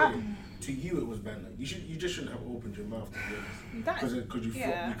see what I'm saying? To you, it was banter. You just shouldn't have opened your mouth, to be honest, because you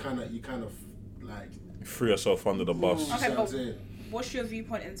kind of like Threw yourself under the bus. You see Okay, what I'm but saying? what's your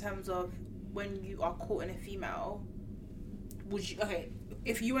viewpoint in terms of when you are caught in a female? Would you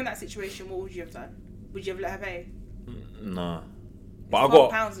if you were in that situation, what would you have done? Would you have let her pay? Nah. But It's I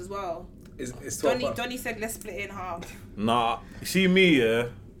got £12 as well. It's 12 Donnie said let's split it in half. Nah, see me, yeah.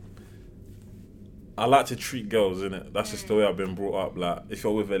 I like to treat girls, innit? That's just the way I've been brought up. Like, if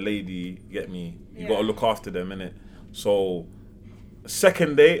you're with a lady, get me, you gotta look after them, innit? So,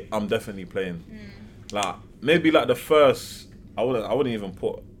 second date, I'm definitely playing. Like, maybe like the first, I wouldn't even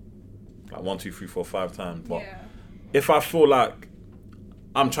put like 1, 2, 3, 4, 5 times. But if I feel like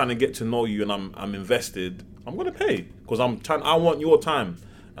I'm trying to get to know you and I'm invested, I'm gonna pay because I want your time.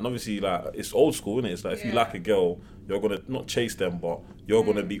 And obviously, like, it's old school, innit? It's like if you like a girl, you're gonna not chase them, but you're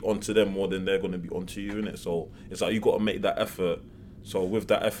gonna be onto them more than they're gonna be onto you, innit? So it's like you gotta make that effort. So with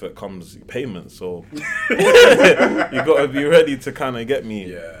that effort comes payment. So you gotta be ready to kind of get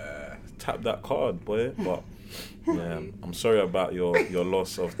me. Yeah. Tap that card, boy. But yeah, I'm sorry about your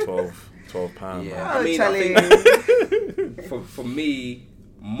loss of £12. Yeah. Oh, I mean, Charlie. I think for me,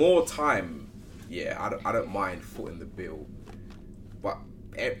 more time. Yeah, I don't mind footing the bill, but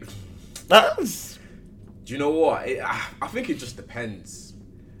do you know what? I think it just depends.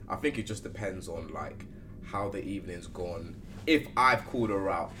 I think it just depends on like how the evening's gone. If I've called her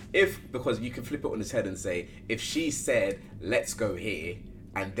out, because you can flip it on its head and say, if she said let's go here,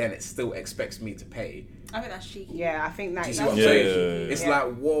 and then it still expects me to pay. I think that's cheeky. Yeah, I think that Do you is see what I'm Yeah, saying? yeah. It's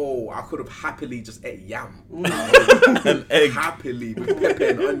like, whoa, I could have happily just ate yam. An egg. Happily with pepper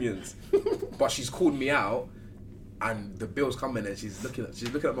and onions. But she's called me out and the bill's coming and she's looking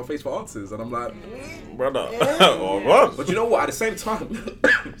at my face for answers and I'm like, Brother. Oh, what? But you know what, at the same time,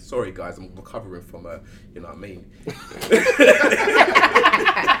 sorry guys, I'm recovering from you know what I mean?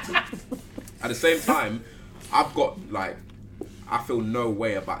 At the same time, I've got like, I feel no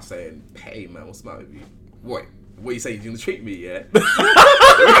way about saying, "Hey man, what's the matter with you? What you say? You gonna treat me, yeah?" We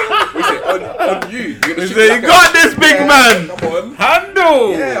say on you. You're gonna treat me You like got this, big man. Come on.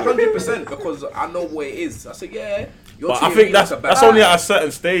 Handle. Yeah, 100%. Because I know what it is. I said, yeah. You're But I treating think me that's like a bad only guy. at a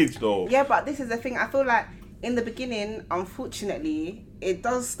certain stage, though. Yeah, but this is the thing. I feel like in the beginning, unfortunately, it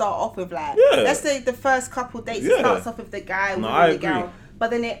does start off with like, let's say the first couple dates, it starts off with the guy, with I the agree. girl. But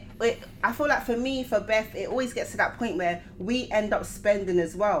then I feel like for me, for Beth, it always gets to that point where we end up spending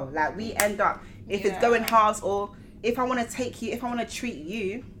as well. Like we end up, if it's going halves or if I want to take you, if I want to treat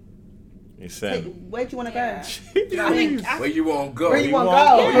you, He's saying, where do you want to Yeah. go? Do you know what I mean? Where you want to go? Where you want to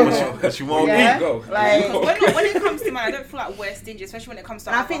go? What you want Yeah. to go? Like, when it comes to man, I don't feel like we're stingy, especially when it comes to.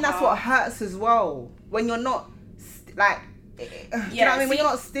 and I think that's what hurts as well. When you're not like, do you know what I mean? When you're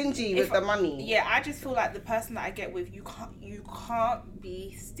not stingy with the money. Yeah, I just feel like the person that I get with, you can't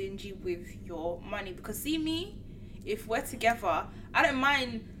be stingy with your money, because see me, if we're together, I don't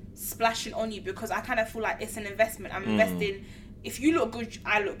mind splashing on you because I kind of feel like it's an investment. I'm investing. If you look good,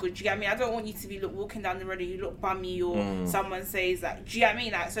 I look good. Do you get what I mean? I don't want you to be walking down the road and you look bummy, or someone says that. Do you get what I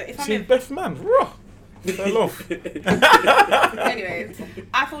mean? Like, so if See, I'm Beth, man, raw. Fell off. anyways,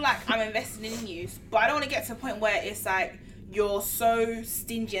 I feel like I'm investing in you, but I don't want to get to a point where it's like you're so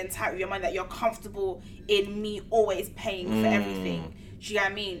stingy and tight with your money that you're comfortable in me always paying for everything. Do you get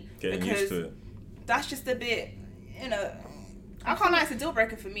what I mean? Getting used to it. That's just a bit, I can't lie, it's a deal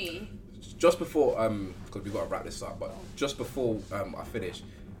breaker for me. Just before, because we've got to wrap this up, but just before I finish,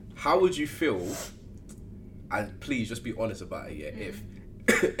 how would you feel, and please just be honest about it, yeah, if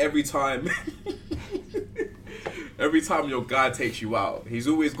every time your guy takes you out, he's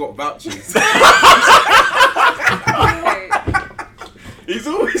always got vouchers. He's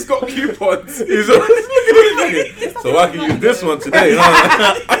always got coupons. He's always so I can use this one today.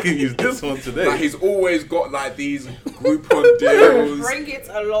 I can use this one today. Like, he's always got like these Groupon deals. Bring it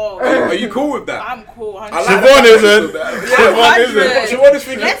along. Are you cool with that? I'm cool. Siobhan isn't. Siobhan isn't. Siobhan is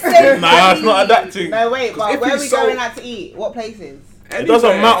thinking. Let's say Nah, it's not adapting. No, wait, but if where are he's we so- going out to eat? What places? It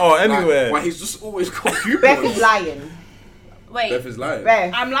doesn't matter anywhere. Like, he's just always got coupons. Beth is lying. Wait, Beth is lying.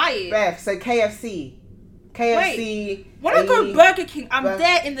 Beth. I'm lying. Beth, so KFC. When I go Burger King, I'm Bur-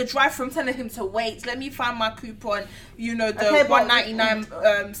 there in the drive-thru telling him to wait. Let me find my coupon. The Okay, but-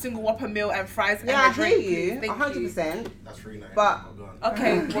 $1.99 single Whopper meal and fries Yeah, and a I hear drink. you, Thank 100%. That's $3.99. But-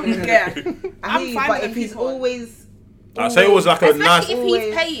 Okay, well, yeah. I hear you, fine but with if he's coupon. always... I say it was like a Especially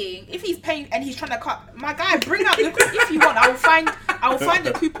nice. if he's paying and he's trying to cut, my guy, bring out the if you want, I will find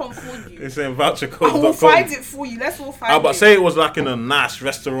the coupon for you. It's in I will vouchercodes.com. find it for you. Let's all find it. But say it was like in a nice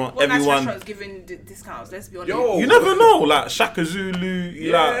restaurant. What nice Everyone. restaurants giving discounts? Let's be honest. Yo. You never know, like Shaka Zulu,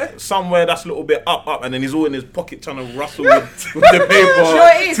 Yeah. like somewhere that's a little bit up, and then he's all in his pocket trying to rustle with the paper.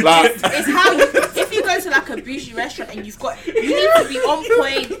 Sure it is. Like, It's how if you go to like a bougie restaurant and you need to be on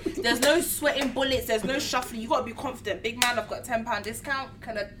point. There's no sweating bullets. There's no shuffling. You got to be confident. Big man, I've got £10 discount.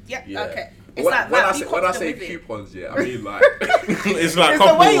 Can I? Yep. Yeah. Okay. It's When, like when that. I Be say, when I say confident with it. coupons, yeah, I mean like it's like It's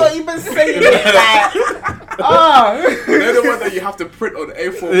the way you're even saying it, like... Oh! they're the one that you have to print on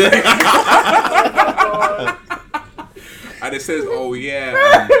A4. And it says, oh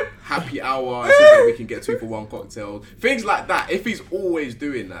yeah, happy hour. It says that we can get 2-for-1 cocktails. Things like that. If he's always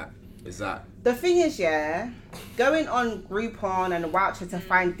doing that, is that? The thing is, yeah, going on Groupon and a voucher to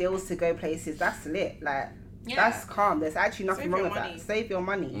find deals to go places, that's lit. Like, that's calm. There's actually nothing Save wrong your with money. that. Save your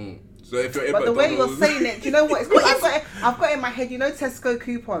money. So if you're in But the way you're McDonald's- saying it, do you know what? It's called, I've got it in my head, Tesco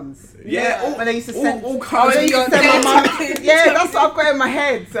coupons. Yeah, all- when they used to send all kinds they of used to send my mum. Yeah, that's what I've got in my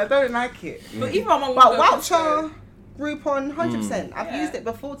head, so I don't like it. But even my mum. But will go Costco. voucher, Groupon, 100%. I've Yeah. used it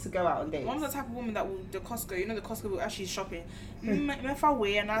before to go out on dates. Mom's the type of woman that will the Costco will actually shopping. If I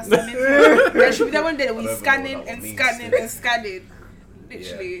weigh and I send it, then she'll be there one day that we I don't scanning know what that and means. scanning and scanning.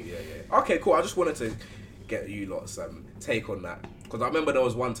 Literally. Yeah. Okay, cool. I just wanted to get you lots take on that, because I remember there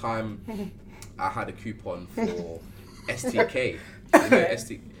was one time I had a coupon for STK,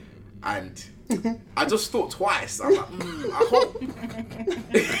 and I just thought twice. I'm like, I hope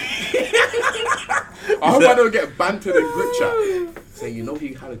I don't get bantered in group chat saying,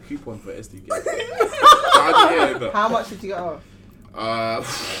 he had a coupon for STK. How much did you get off?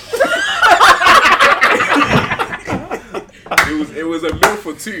 It was a meal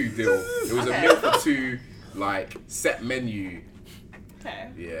for two deal. It was a meal for two, like set menu. Okay.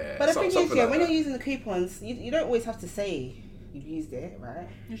 Yeah. But the thing is, something yeah, like when that. you're using the coupons, you don't always have to say you've used it, right?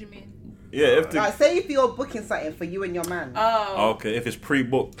 What do you mean? yeah, if the, Like, say if you're booking something for you and your man. Oh. okay, if it's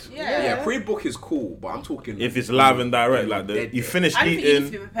pre-booked, Yeah, pre-book is cool, but I'm talking if it's live and direct, like Dead. you finish I think you need to be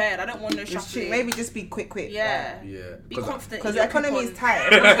eating. prepared. I don't want no Just shuffling. maybe just be quick. Yeah. Yeah. Be confident. Because in the your economy is coupon.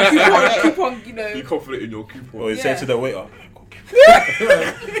 tight. Coupon, Be confident in your coupon. Or you say to the waiter,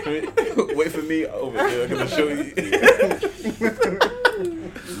 wait for me over there. I'm gonna show you.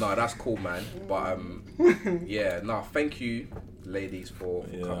 No, that's cool, man. But thank you, ladies, for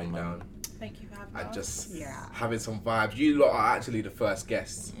coming man. down Thank you for having and us. just Yeah. having some vibes. You lot are actually the first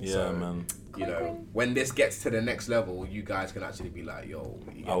guests. Yeah, so, man. When this gets to the next level, you guys can actually be like, yo,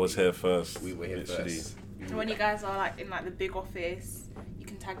 I was here first. We were here literally. first. So when you guys are like in like the big office, you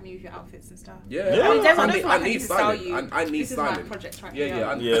can tag me with your outfits and stuff. Yeah, I mean, Devin, I don't feel like I need need to sell you. styling. I need This is styling. my project right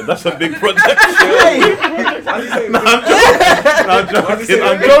Yeah, here. Yeah, that's a big project. Why is he saying I'm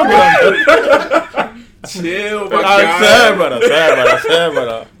joking. chill, my I'm guy. fair,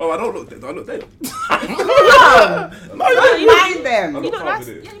 brother. Oh, I don't look dead. Do I look dead? Don't mind them. I'm You not look nice.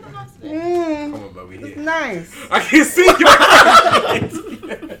 confident. Yeah, you look nice today. Come on, bro, we here. Nice. I can see you.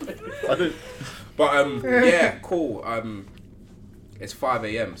 But yeah, cool. It's 5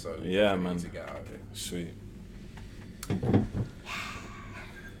 a.m. so Yeah, we man. need to get out of here. Sweet.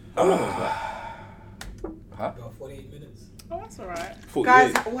 How long was that? Huh? About 48 minutes. Oh, that's alright. 48.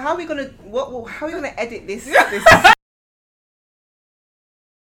 Guys, how are we gonna how are we gonna edit this?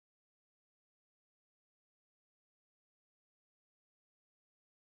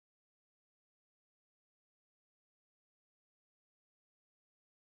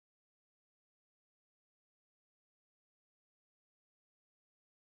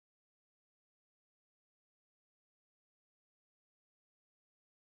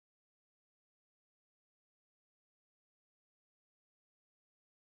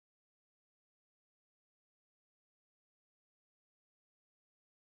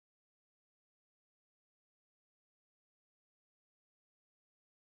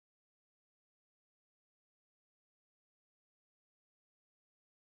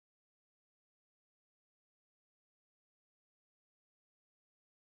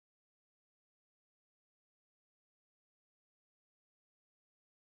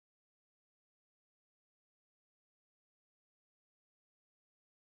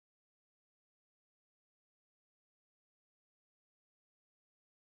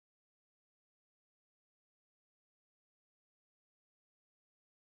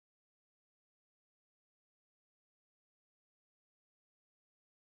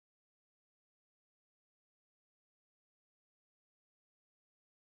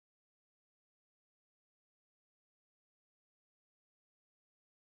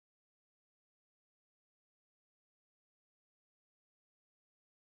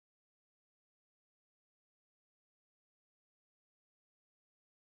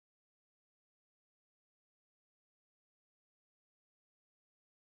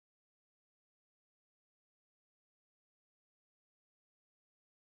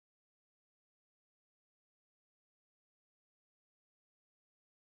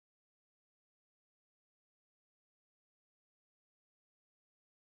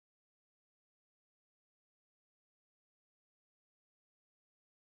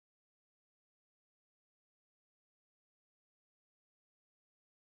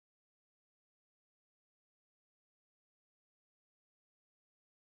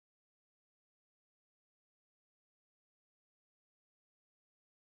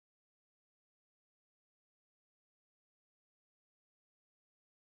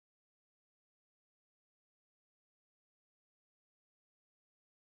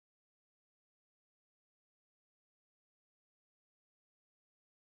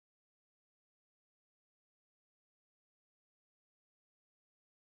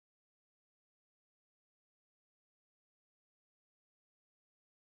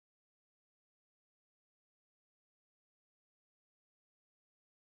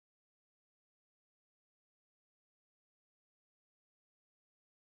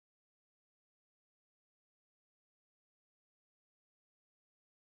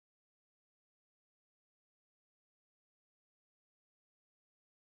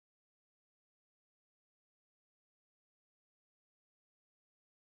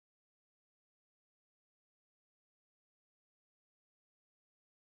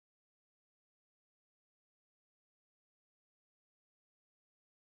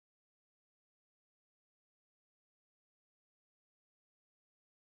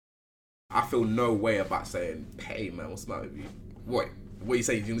 I feel no way about saying, "Hey man, what's the matter with you?" What you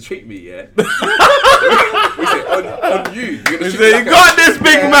say? You're gonna treat me, yeah? We say on you. You're gonna You say, you got this,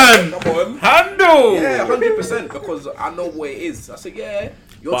 big man. Come on, handle. Yeah, 100%. Because I know what it is. I said, yeah.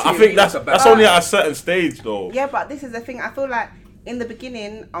 You're But I treating think me that's like a bad only guy. at a certain stage, though. Yeah, but this is the thing. I feel like in the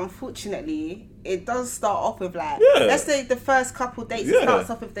beginning, unfortunately, it does start off with like, Yeah. let's say the first couple dates, Yeah. it starts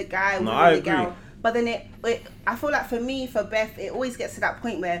off with the guy, No, with I the agree. girl. But then I feel like for me, for Beth, it always gets to that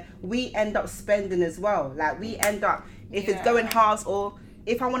point where we end up spending as well. Like we end up, if it's going halves, or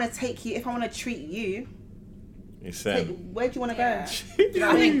if I want to take you, if I want to treat you, He's saying, where do you want to go? You know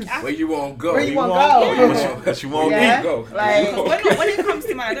what I mean? Where you want to go? Where you want to go? What you want Yeah. to Go. Like, when it comes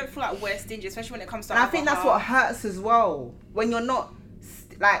to man, I don't feel like we're stingy, especially when it comes to and I think that's alcohol. what hurts as well. When you're not,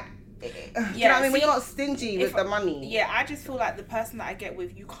 like, do you know what I mean? When you're not stingy with the money. Yeah, I just feel like the person that I get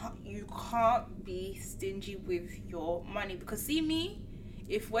with, you can't be stingy with your money, because see me,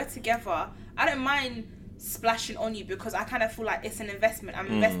 if we're together, I don't mind splashing on you because I kind of feel like it's an investment. I'm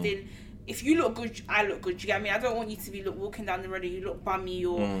investing. If you look good, I look good. Do you get what I mean? I don't want you to be walking down the road and you look bummy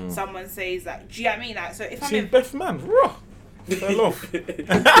or someone says like, do you get what I mean? Like, so if I'm Beth man, raw. Fell off.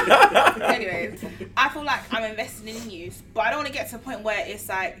 Anyways, I feel like I'm investing in you, but I don't want to get to a point where it's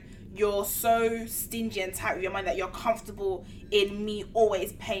like you're so stingy and tight with your money that you're comfortable in me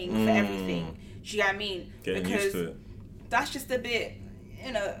always paying for everything. Do you get what I mean? Getting because used to it. that's just a bit,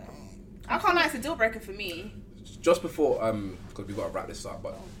 I can't lie, it's a deal breaker for me. Just before, because we've got to wrap this up,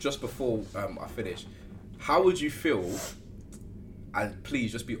 but just before I finish, how would you feel, and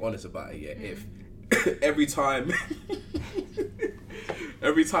please just be honest about it, if every time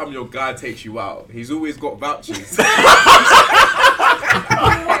your guy takes you out, he's always got vouchers.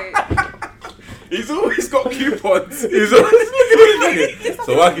 He's always got coupons. He's always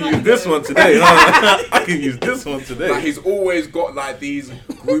so I can use this one today. I can use this one today. Like he's always got like these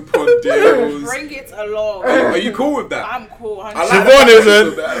Groupon deals. Bring it along. Are you cool with that? I'm cool. Siobhan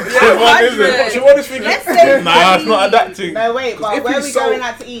isn't. Siobhan isn't. Siobhan is thinking. Let's say Nah, it's not adapting. No, wait, but if where are he's we so- going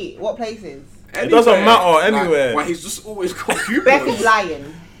out to eat? What places? It doesn't matter anywhere. Like he's just always got coupons. Beth is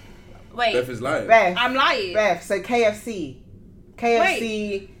lying. Wait, Beth is lying. Beth. I'm lying. Beth, so KFC.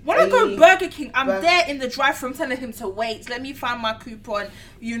 When I go Burger King, I'm Bur- there in the drive-thru telling him to wait. Let me find my coupon.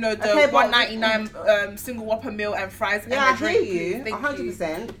 The Okay, but- $1.99 single Whopper meal and fries Yeah, I and a drink. hear you, Thank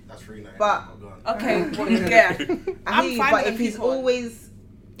 100%. That's $3.99. But- Okay, well, yeah. I I'm hear you, fine but with if the he's coupon. always...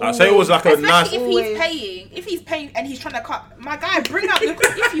 I say it was like a nice. Especially if he's paying and he's trying to cut, my guy, bring out the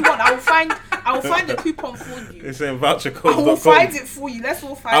if you want, I will find the coupon for you. It's in I will vouchercodes.com. find it for you. Let's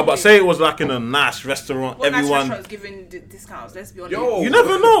all find it. But say it was like in a nice restaurant. What nice Everyone. restaurants giving discounts? Let's be honest. Yo. You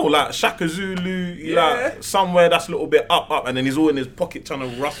never know, like Shaka Zulu, Yeah. like somewhere that's a little bit up, and then he's all in his pocket trying to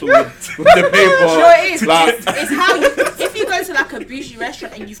rustle with the paper. Sure it is. Like, It's how you, if you go to like a bougie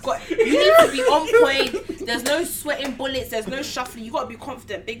restaurant and you need to be on point. There's no sweating bullets. There's no shuffling. You got to be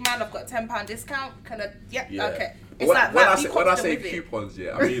confident. Big man, I've got £10 discount. Kind of, yeah, okay. It's When, like when that. I Be say, when I confident say with it. coupons,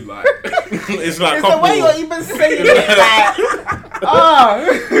 yeah, I mean like it's like It's the way you're even saying it, like... Oh!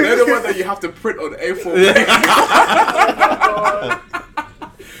 they're the one that you have to print on A4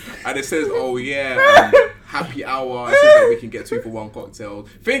 and it says, oh yeah, happy hour. It says that we can get 2-for-1 cocktails.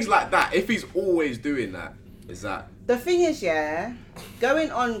 Things like that. If he's always doing that, is that? The thing is, yeah,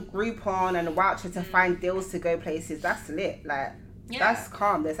 going on Groupon and a voucher to find deals to go places, that's lit. Like, that's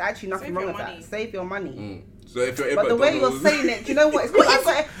calm. There's actually nothing Save wrong your with money. that. Save your money. So if you're in But the way you're McDonald's- saying it, do you know what? It's called,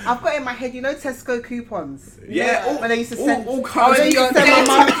 I've got it in my head, Tesco coupons. yeah, all, When they used to send, all kinds they of used to send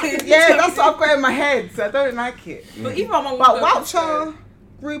my mum. Yeah, that's what I've got in my head, so I don't like it. But even my mum But would go voucher, Costco.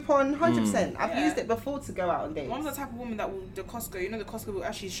 Groupon, 100%. I've Yeah. used it before to go out on dates. Mom's the type of woman that will the Costco. The Costco will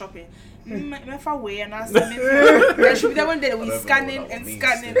actually shopping. If I wear and I she'll be there one day that we I don't know scanning what that and means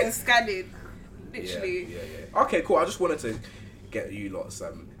scanning still. and scanning. Literally. Yeah. Okay, cool. I just wanted to get you lots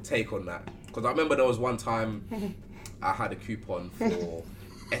take on that because I remember there was one time I had a coupon for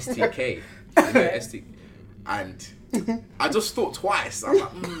STK, and I just thought twice. I'm like,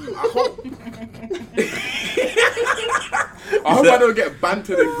 I hope I don't get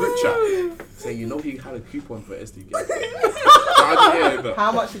bantered in group chat saying he had a coupon for STK.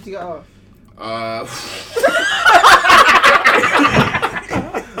 How much did you get off?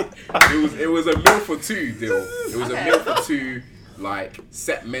 It was a meal for two deal. It was a meal for two, like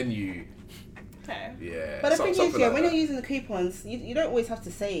set menu. Okay. Yeah. But the thing is, something like when that. you're using the coupons, you don't always have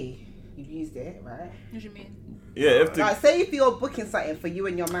to say you've used it, right? What do you mean? yeah, if the, Like, say if you're booking something for you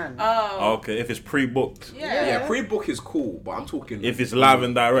and your man. Oh. okay, if it's pre-booked, Yeah, pre-book is cool, but I'm talking if it's live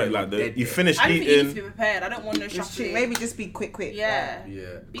and direct, like Dead, you yeah. finish I don't think you need to be eating. prepared. I don't want no Just cheap. shuffling. Maybe just be quick. Yeah. Yeah.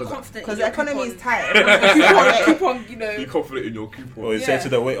 Be confident. Because in the your economy is coupon. tight. Coupon, Be confident in your coupon. Or you say to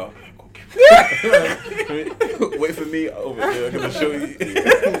the waiter, wait for me over here. I'm gonna show you.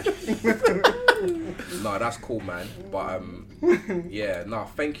 No, that's cool, man. But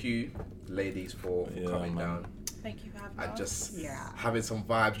thank you, ladies, for coming man. down Thank you for having and us. just Yeah. having some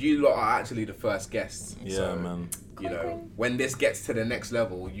vibes. You lot are actually the first guests. Yeah, so, man. when this gets to the next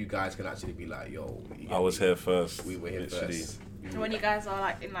level, you guys can actually be like, yo, I was here first. We were here literally. first. And when you guys are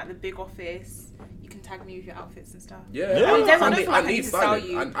like in like the big office, you can tag me with your outfits and stuff. Yeah, Yeah. I mean, Des, I don't I feel like I need need to sell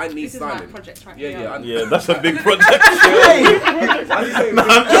styling. you. I need This is my styling. project right Yeah, here. yeah. Yeah, that's a big project.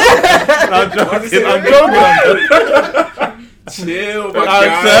 I'm joking. Chill, my I'm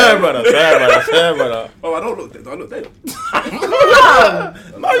guy. sad, brother. Oh, I don't look dead. I look dead. Don't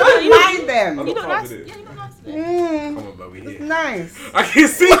mind them. I'm You not look nice. covered Yeah, it. you look nice today. Mm, Come on, man, we here. nice. I can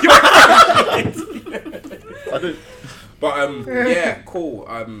see you. But yeah, cool.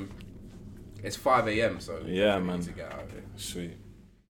 It's 5 a.m. so Yeah, we man. need to get out of here. Sweet.